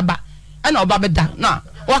kokodwa aba e na oba beda na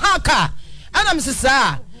wo ha ka ana me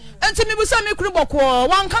sisa enti me busa me kunu bokko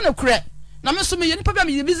wan ka na kure na me so me ye ni pa bia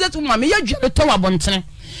me visit wo ma me ya dwa to wa bontene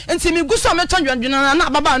enti me guso me tondwandwena na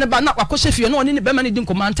baba ne ba na kwakoshe fie na oni ne be ma ne din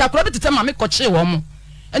komanta akura betete ma me koche wo mo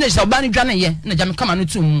ene je oba ne dwa ne ye na ja me kama no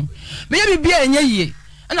tum me ye bibia enye yie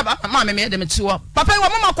ena ba ma me de me tiwo papa wo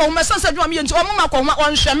mama ko me sansa dwa me ye nti wo mama ko ma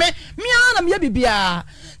won hwe me mia na me ye bibia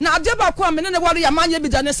na ade ba ko me ne wari ya manye bi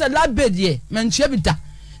da ne se la bedie me ntua bi da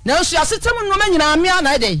na nso asetem no me nyina mia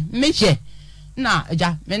na de me hye na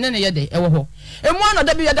eja me ne ye de ewo ho emu ana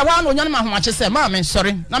da bi ya da wa no nyane ma ho ache se ma me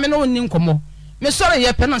sorry na me no ni nkomo me sorry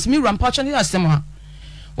ye penance me rampa cha ne asem ha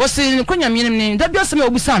wo se konya mi ni da bi asem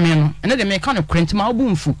obusa me no ene de me ka no krenti ma obu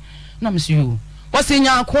mfu na me so yo wo se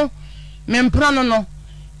nyaako me mpra no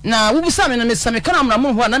na wubusa me no me same kana amra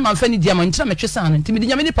mo ho na ma fa ni dia ma ntira me twesa no ntimi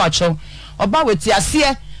dinya me ni pa cho oba weti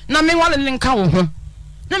ase na me wale ne nka wo ho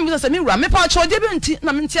na me se me wura me pa cho de bi nti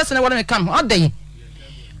na me nti ase na wale me kam ho adai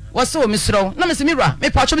wo se wo me sro na me se me wura me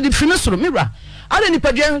pa cho bi di firi me sro me wura ade ni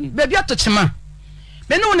padwe be bia to chema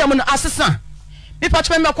me no ne mo no asesa me pa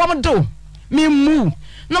cho me kwa do me mu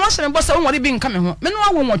na ma se me bosa wo wori bi nka me ho me no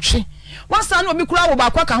awo nwotwe wasa na obi kura wo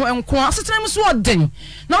ba kwa ka ho enko asetena mu so oden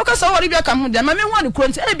na wo ka sa wori bia ka ho de ma me hu ane kuro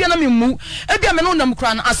nti e bia na me mu e bia me no nam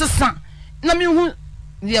kura na asesa na me hu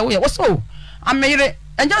ye wo ye wo so ameyire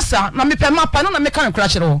enja sa na me pema pa na me kan kura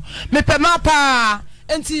kire wo me pema pa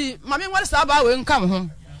enti ma me wori sa ba we nka ho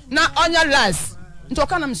na onya las nti o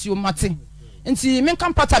kana msi o mate enti me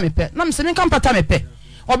kan pata me pe na me se me kan pata me pe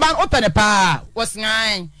oban open pa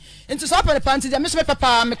wosan enti so open pa nti de me so me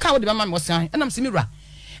papa me ka wo de mama me wosan na me se me wura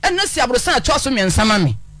ena si abrosan atwa so me nsama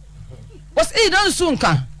me was e dan su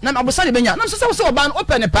nka na abrosan de benya na so se oban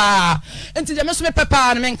open pa enti de me so me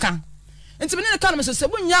papa na me nka enti me ne ka na me so se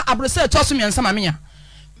bunya abrosan atwa so me nsama me ya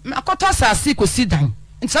akota asase kosi dan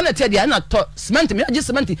enti na tie dia na to cement me agi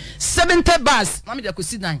cement 70 bars na me de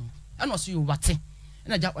kosi dan ena so you wate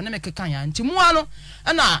ena ja ona me keka ya enti mu ano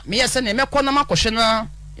ena me yese na me kɔ na makohwe na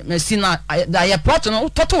me si na da ya plot no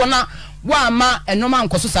toto wona wa ma enoma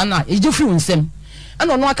nkoso sa na eji firi nsem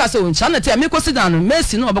ana no aka se o ncha na te me kosi dan no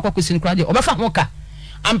Messi no obekɔ kosi nkra de obefa ho ka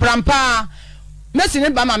amprampa Messi ne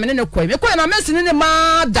ba ma me ne kɔ me kɔ na Messi ne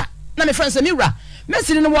ma da na me friends me wura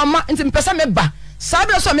Messi ne wo ma nti mpesa me ba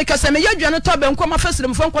sabe so me kase me yadwane to be nko ma fasire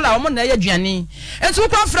mfo nkola wo na yadwane enti wo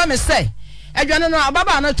kwa fra me se adwane no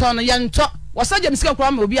ababa no to no ye nto wasaje misika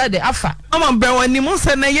kwa ma obi ade afa ama mbe wani mu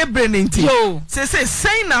se na ye bre ne nti se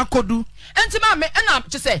sei na akodu enti ma me na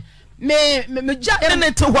che se me ja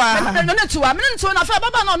ne to wa me nto na fa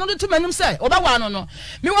baba na no to manum say obawa no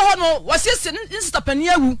me wo ho no wasese instapani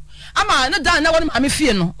awu ama ne dan na won ma me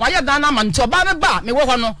fie no wa ye dan na ma nto ba me ba me wo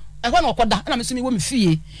ho no e ho no koda na me so me wo me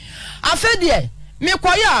fie afa de me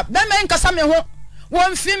koya be me nkasa me ho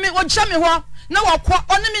won fi me wo gya me ho na wakọ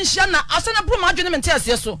oni me nhia na asana bro ma adwene me nte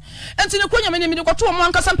ase so enti ne konya me ne me de kwoto mo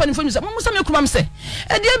ankasa mpanifo mi se mo musa me kuma me se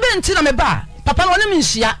e de be nti na me ba papa no oni me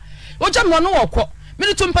nhia wo gya me no wakọ me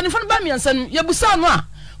de to mpanifo no ba me ansa no ye busa no a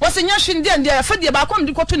wo se nya hwe ndie ndie afa de ba akọ me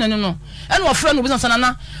de kwoto ne no ene wo fra no busa sana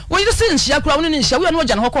na wo yi se nhia kura wo ne nhia wo no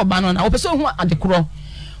gya no hokọ ba no na wo pese hu adekoro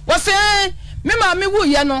wo se me ma me wu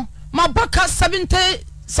ye no ma baka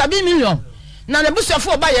 70 million na ne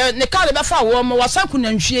busuafo ba ye ne kale be fa wo mo wasanku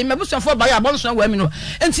na nhwie me busuafo ba ye abonso wa mi no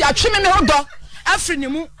enti atwe me ho do afri ne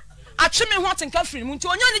mu atwe me ho atenka afri ne mu enti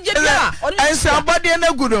onya ne je bia ense abode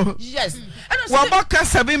na gudo yes wa boka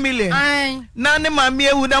 7 million na ne ma me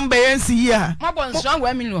ewu na mba ye nsi yi a ma bonso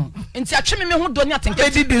wa mi no enti atwe me ho do ne atenka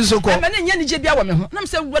edidi nsoko me ne nya ne je bia wa me ho na me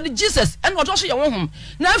se wode Jesus en odo so ye wo hom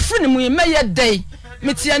na afri ne mu me ye dai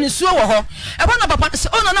metia ne suo wo ho e ba na papa se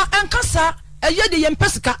ono na enkasa eye de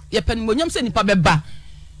yempesika ye panimonyam se nipa beba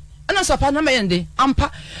ana so pa na me yende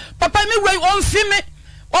ampa papa me wei on fi me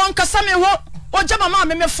on kasa me ho o jama ma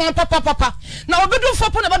me fon papa na obedu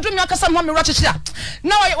fo po na badum me akasa me ro chechia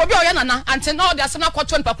na obi oye nana ante na o de asem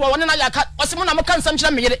akwato nipa ko wona na ya ka osemo na mo kan sam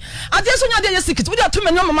chira me yere ade so nya de ye sikit wo de ato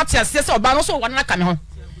me no mama tia se oba no so wona na ka me ho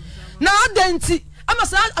na adenti ama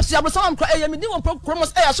sa afsi abrosan am kra eye me di won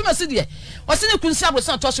promos so me sidie o se ne kunsi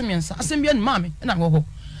abrosan to so miensa asem bia ni ma me na ho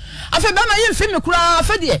afa ba ma ye mfi me kura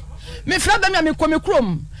afa de me fra ba me ko me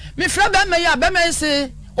krom me fra ba ma ya ba ma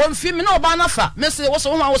se o mfi me na oba na fa me se wo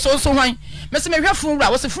so hwan me se me hwa fun wura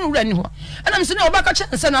wo se fun wura ni ho ana me se ne oba ka che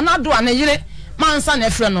se na na do an yire mansa na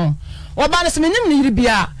efre no oba na se me nim ni yire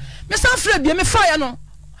bia me sa fra bia me fa ya no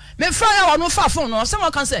me fra ya wa no fa fun no se mo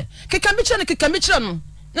kan se keka bi kire no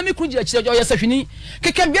na me kunji akire yo yesahwini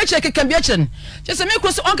keka bi akire che se me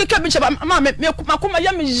ko se on keka bi kire ma me makoma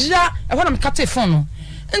ya me ja e ho na me kate fun no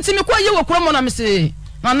enti me kwa ye wo kromo na me se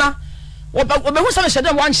nana obehu sa me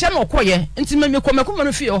hyede wan hye no koye enti me ko makoma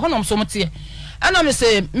no fie ho no so mte ana me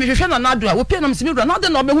se me hwehwe na nado a wo pie na me se me wura na de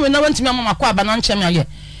na obehu na wantimi amama kwa aba na nche me aye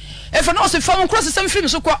e fa na o se fa won cross sem film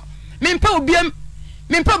so kwa me mpa obiem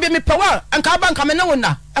me pawa anka aba nka me na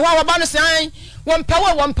wona e wa ba no se an won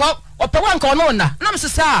pawa opawa nka ono wona na me se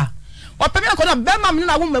sa opemi nka na be ma me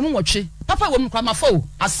na wo mamu nwotwe papa wo mkwa mafo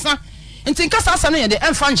asa enti nka sa asa no ye de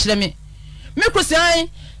emfa nkyere me me kusian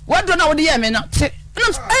wado na wode ye me na te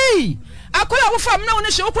akoya wo fam na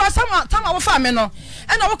woni hye wo kura sama tama wo fam me no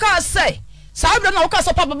e na wo ka say sa abra na wo ka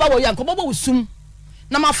so papa ba wo ya nko bobo usum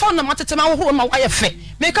na ma fa na matete ma wo ma aye fe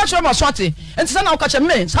me ka kire ma so ate enti sa na wo ka kire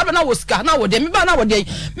me sa abra na wo ska na wo de me ba na wo de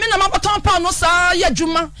me na ma boton pa no sa ya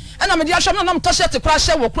djuma e na me de ahwam na mto shete kura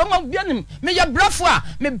hye wo kura ma bianim me ya brafo a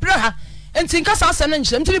me bra ha enti nka sa asa na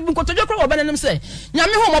nkyere mti bu nkotodwe kura wo ba nanim se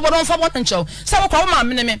nyame ho mobodon fa botan nkyɛw sa wo kwa ma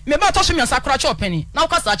me me ba to so me sakura che opani na wo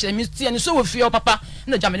ka sa kire me tie ni so wo fie o papa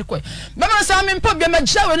na jame ne koy ba ma sa me mpa bia ma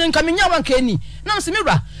gya we nka me nya wanka ani na me se me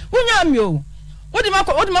wura wonya mi o wodi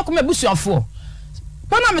mako me busuafo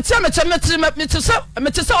bana me tie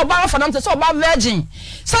se oba fa na me se oba virgin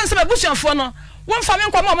sanse me busuafo no won fa me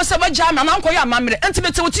nkwa ma mo se ba gya ma na nko ya amamre enti me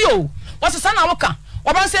te woti o wasesa na wo ka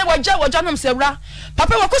oba se wagya no me se wura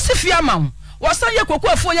papa wakosi fie ama wo san ye koku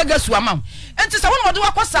afo ye gasu ama enti se won wode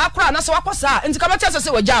wakosa akra na se wakosa enti ka ba tie se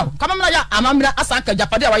wagya o kama na ya amamre asa ka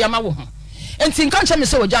japade wa ya ma wo ho enti nka nche me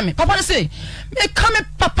se wagya me papa ne se me ka me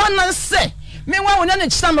papa na se me wa wona ne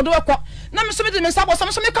chisa mo do wakọ na me so me de me sabo so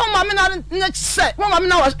me ka ma me na se mo ma me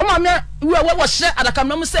na o ma me wo hye adaka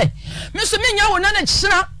na me se me so me nya wona ne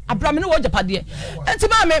chisa abra me ne wo japade enti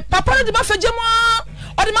ma me papa ne de ba faje mo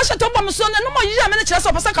o de ma hye to bom so ne no mo yi me ne chira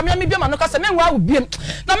so pasa ka me bia ma no ka se me nwa wo biem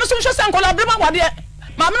na me so me hye se nkola abra ma wade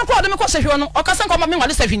ma me ko de me ko se hwe no o ka se nko ma me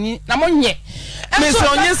wade se hwini na mo nye me so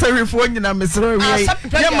onye serifo nyina me sero wi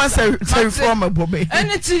ye ma serifo ma bobe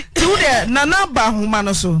eniti tu de nana ba homa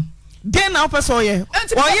no so den na opeso ye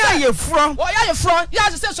oya ye fro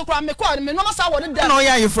ya se so kra me ko me no ma sa wo de na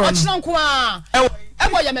oya ye fro o china nko a e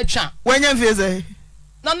wo ya metwa wanya mfieze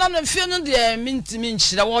na mfie no de mintimi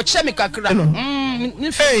nchira wo che me kakra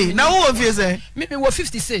na wo mfieze me wo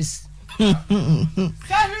 56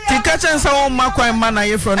 Tika chensa wo makwa ma na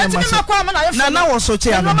ye fro no ma so na wo so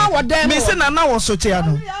che ano me se na wo so che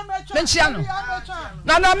ano me nchi ano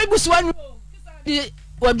na me busu anu di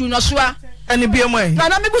wadu no soa ani bia mo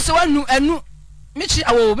na me busu anu mechi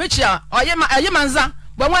awo mechi a aye manza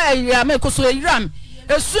bo wa ya me koso yiram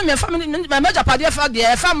esu me family me meja pade fa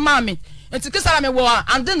de fa mama enti kisara me wo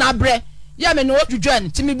ande na abre ya me no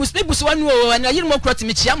join ti me bus wanu o na yiri mo kro ti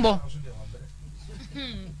me chiambo.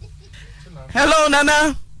 Hello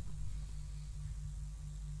Nana.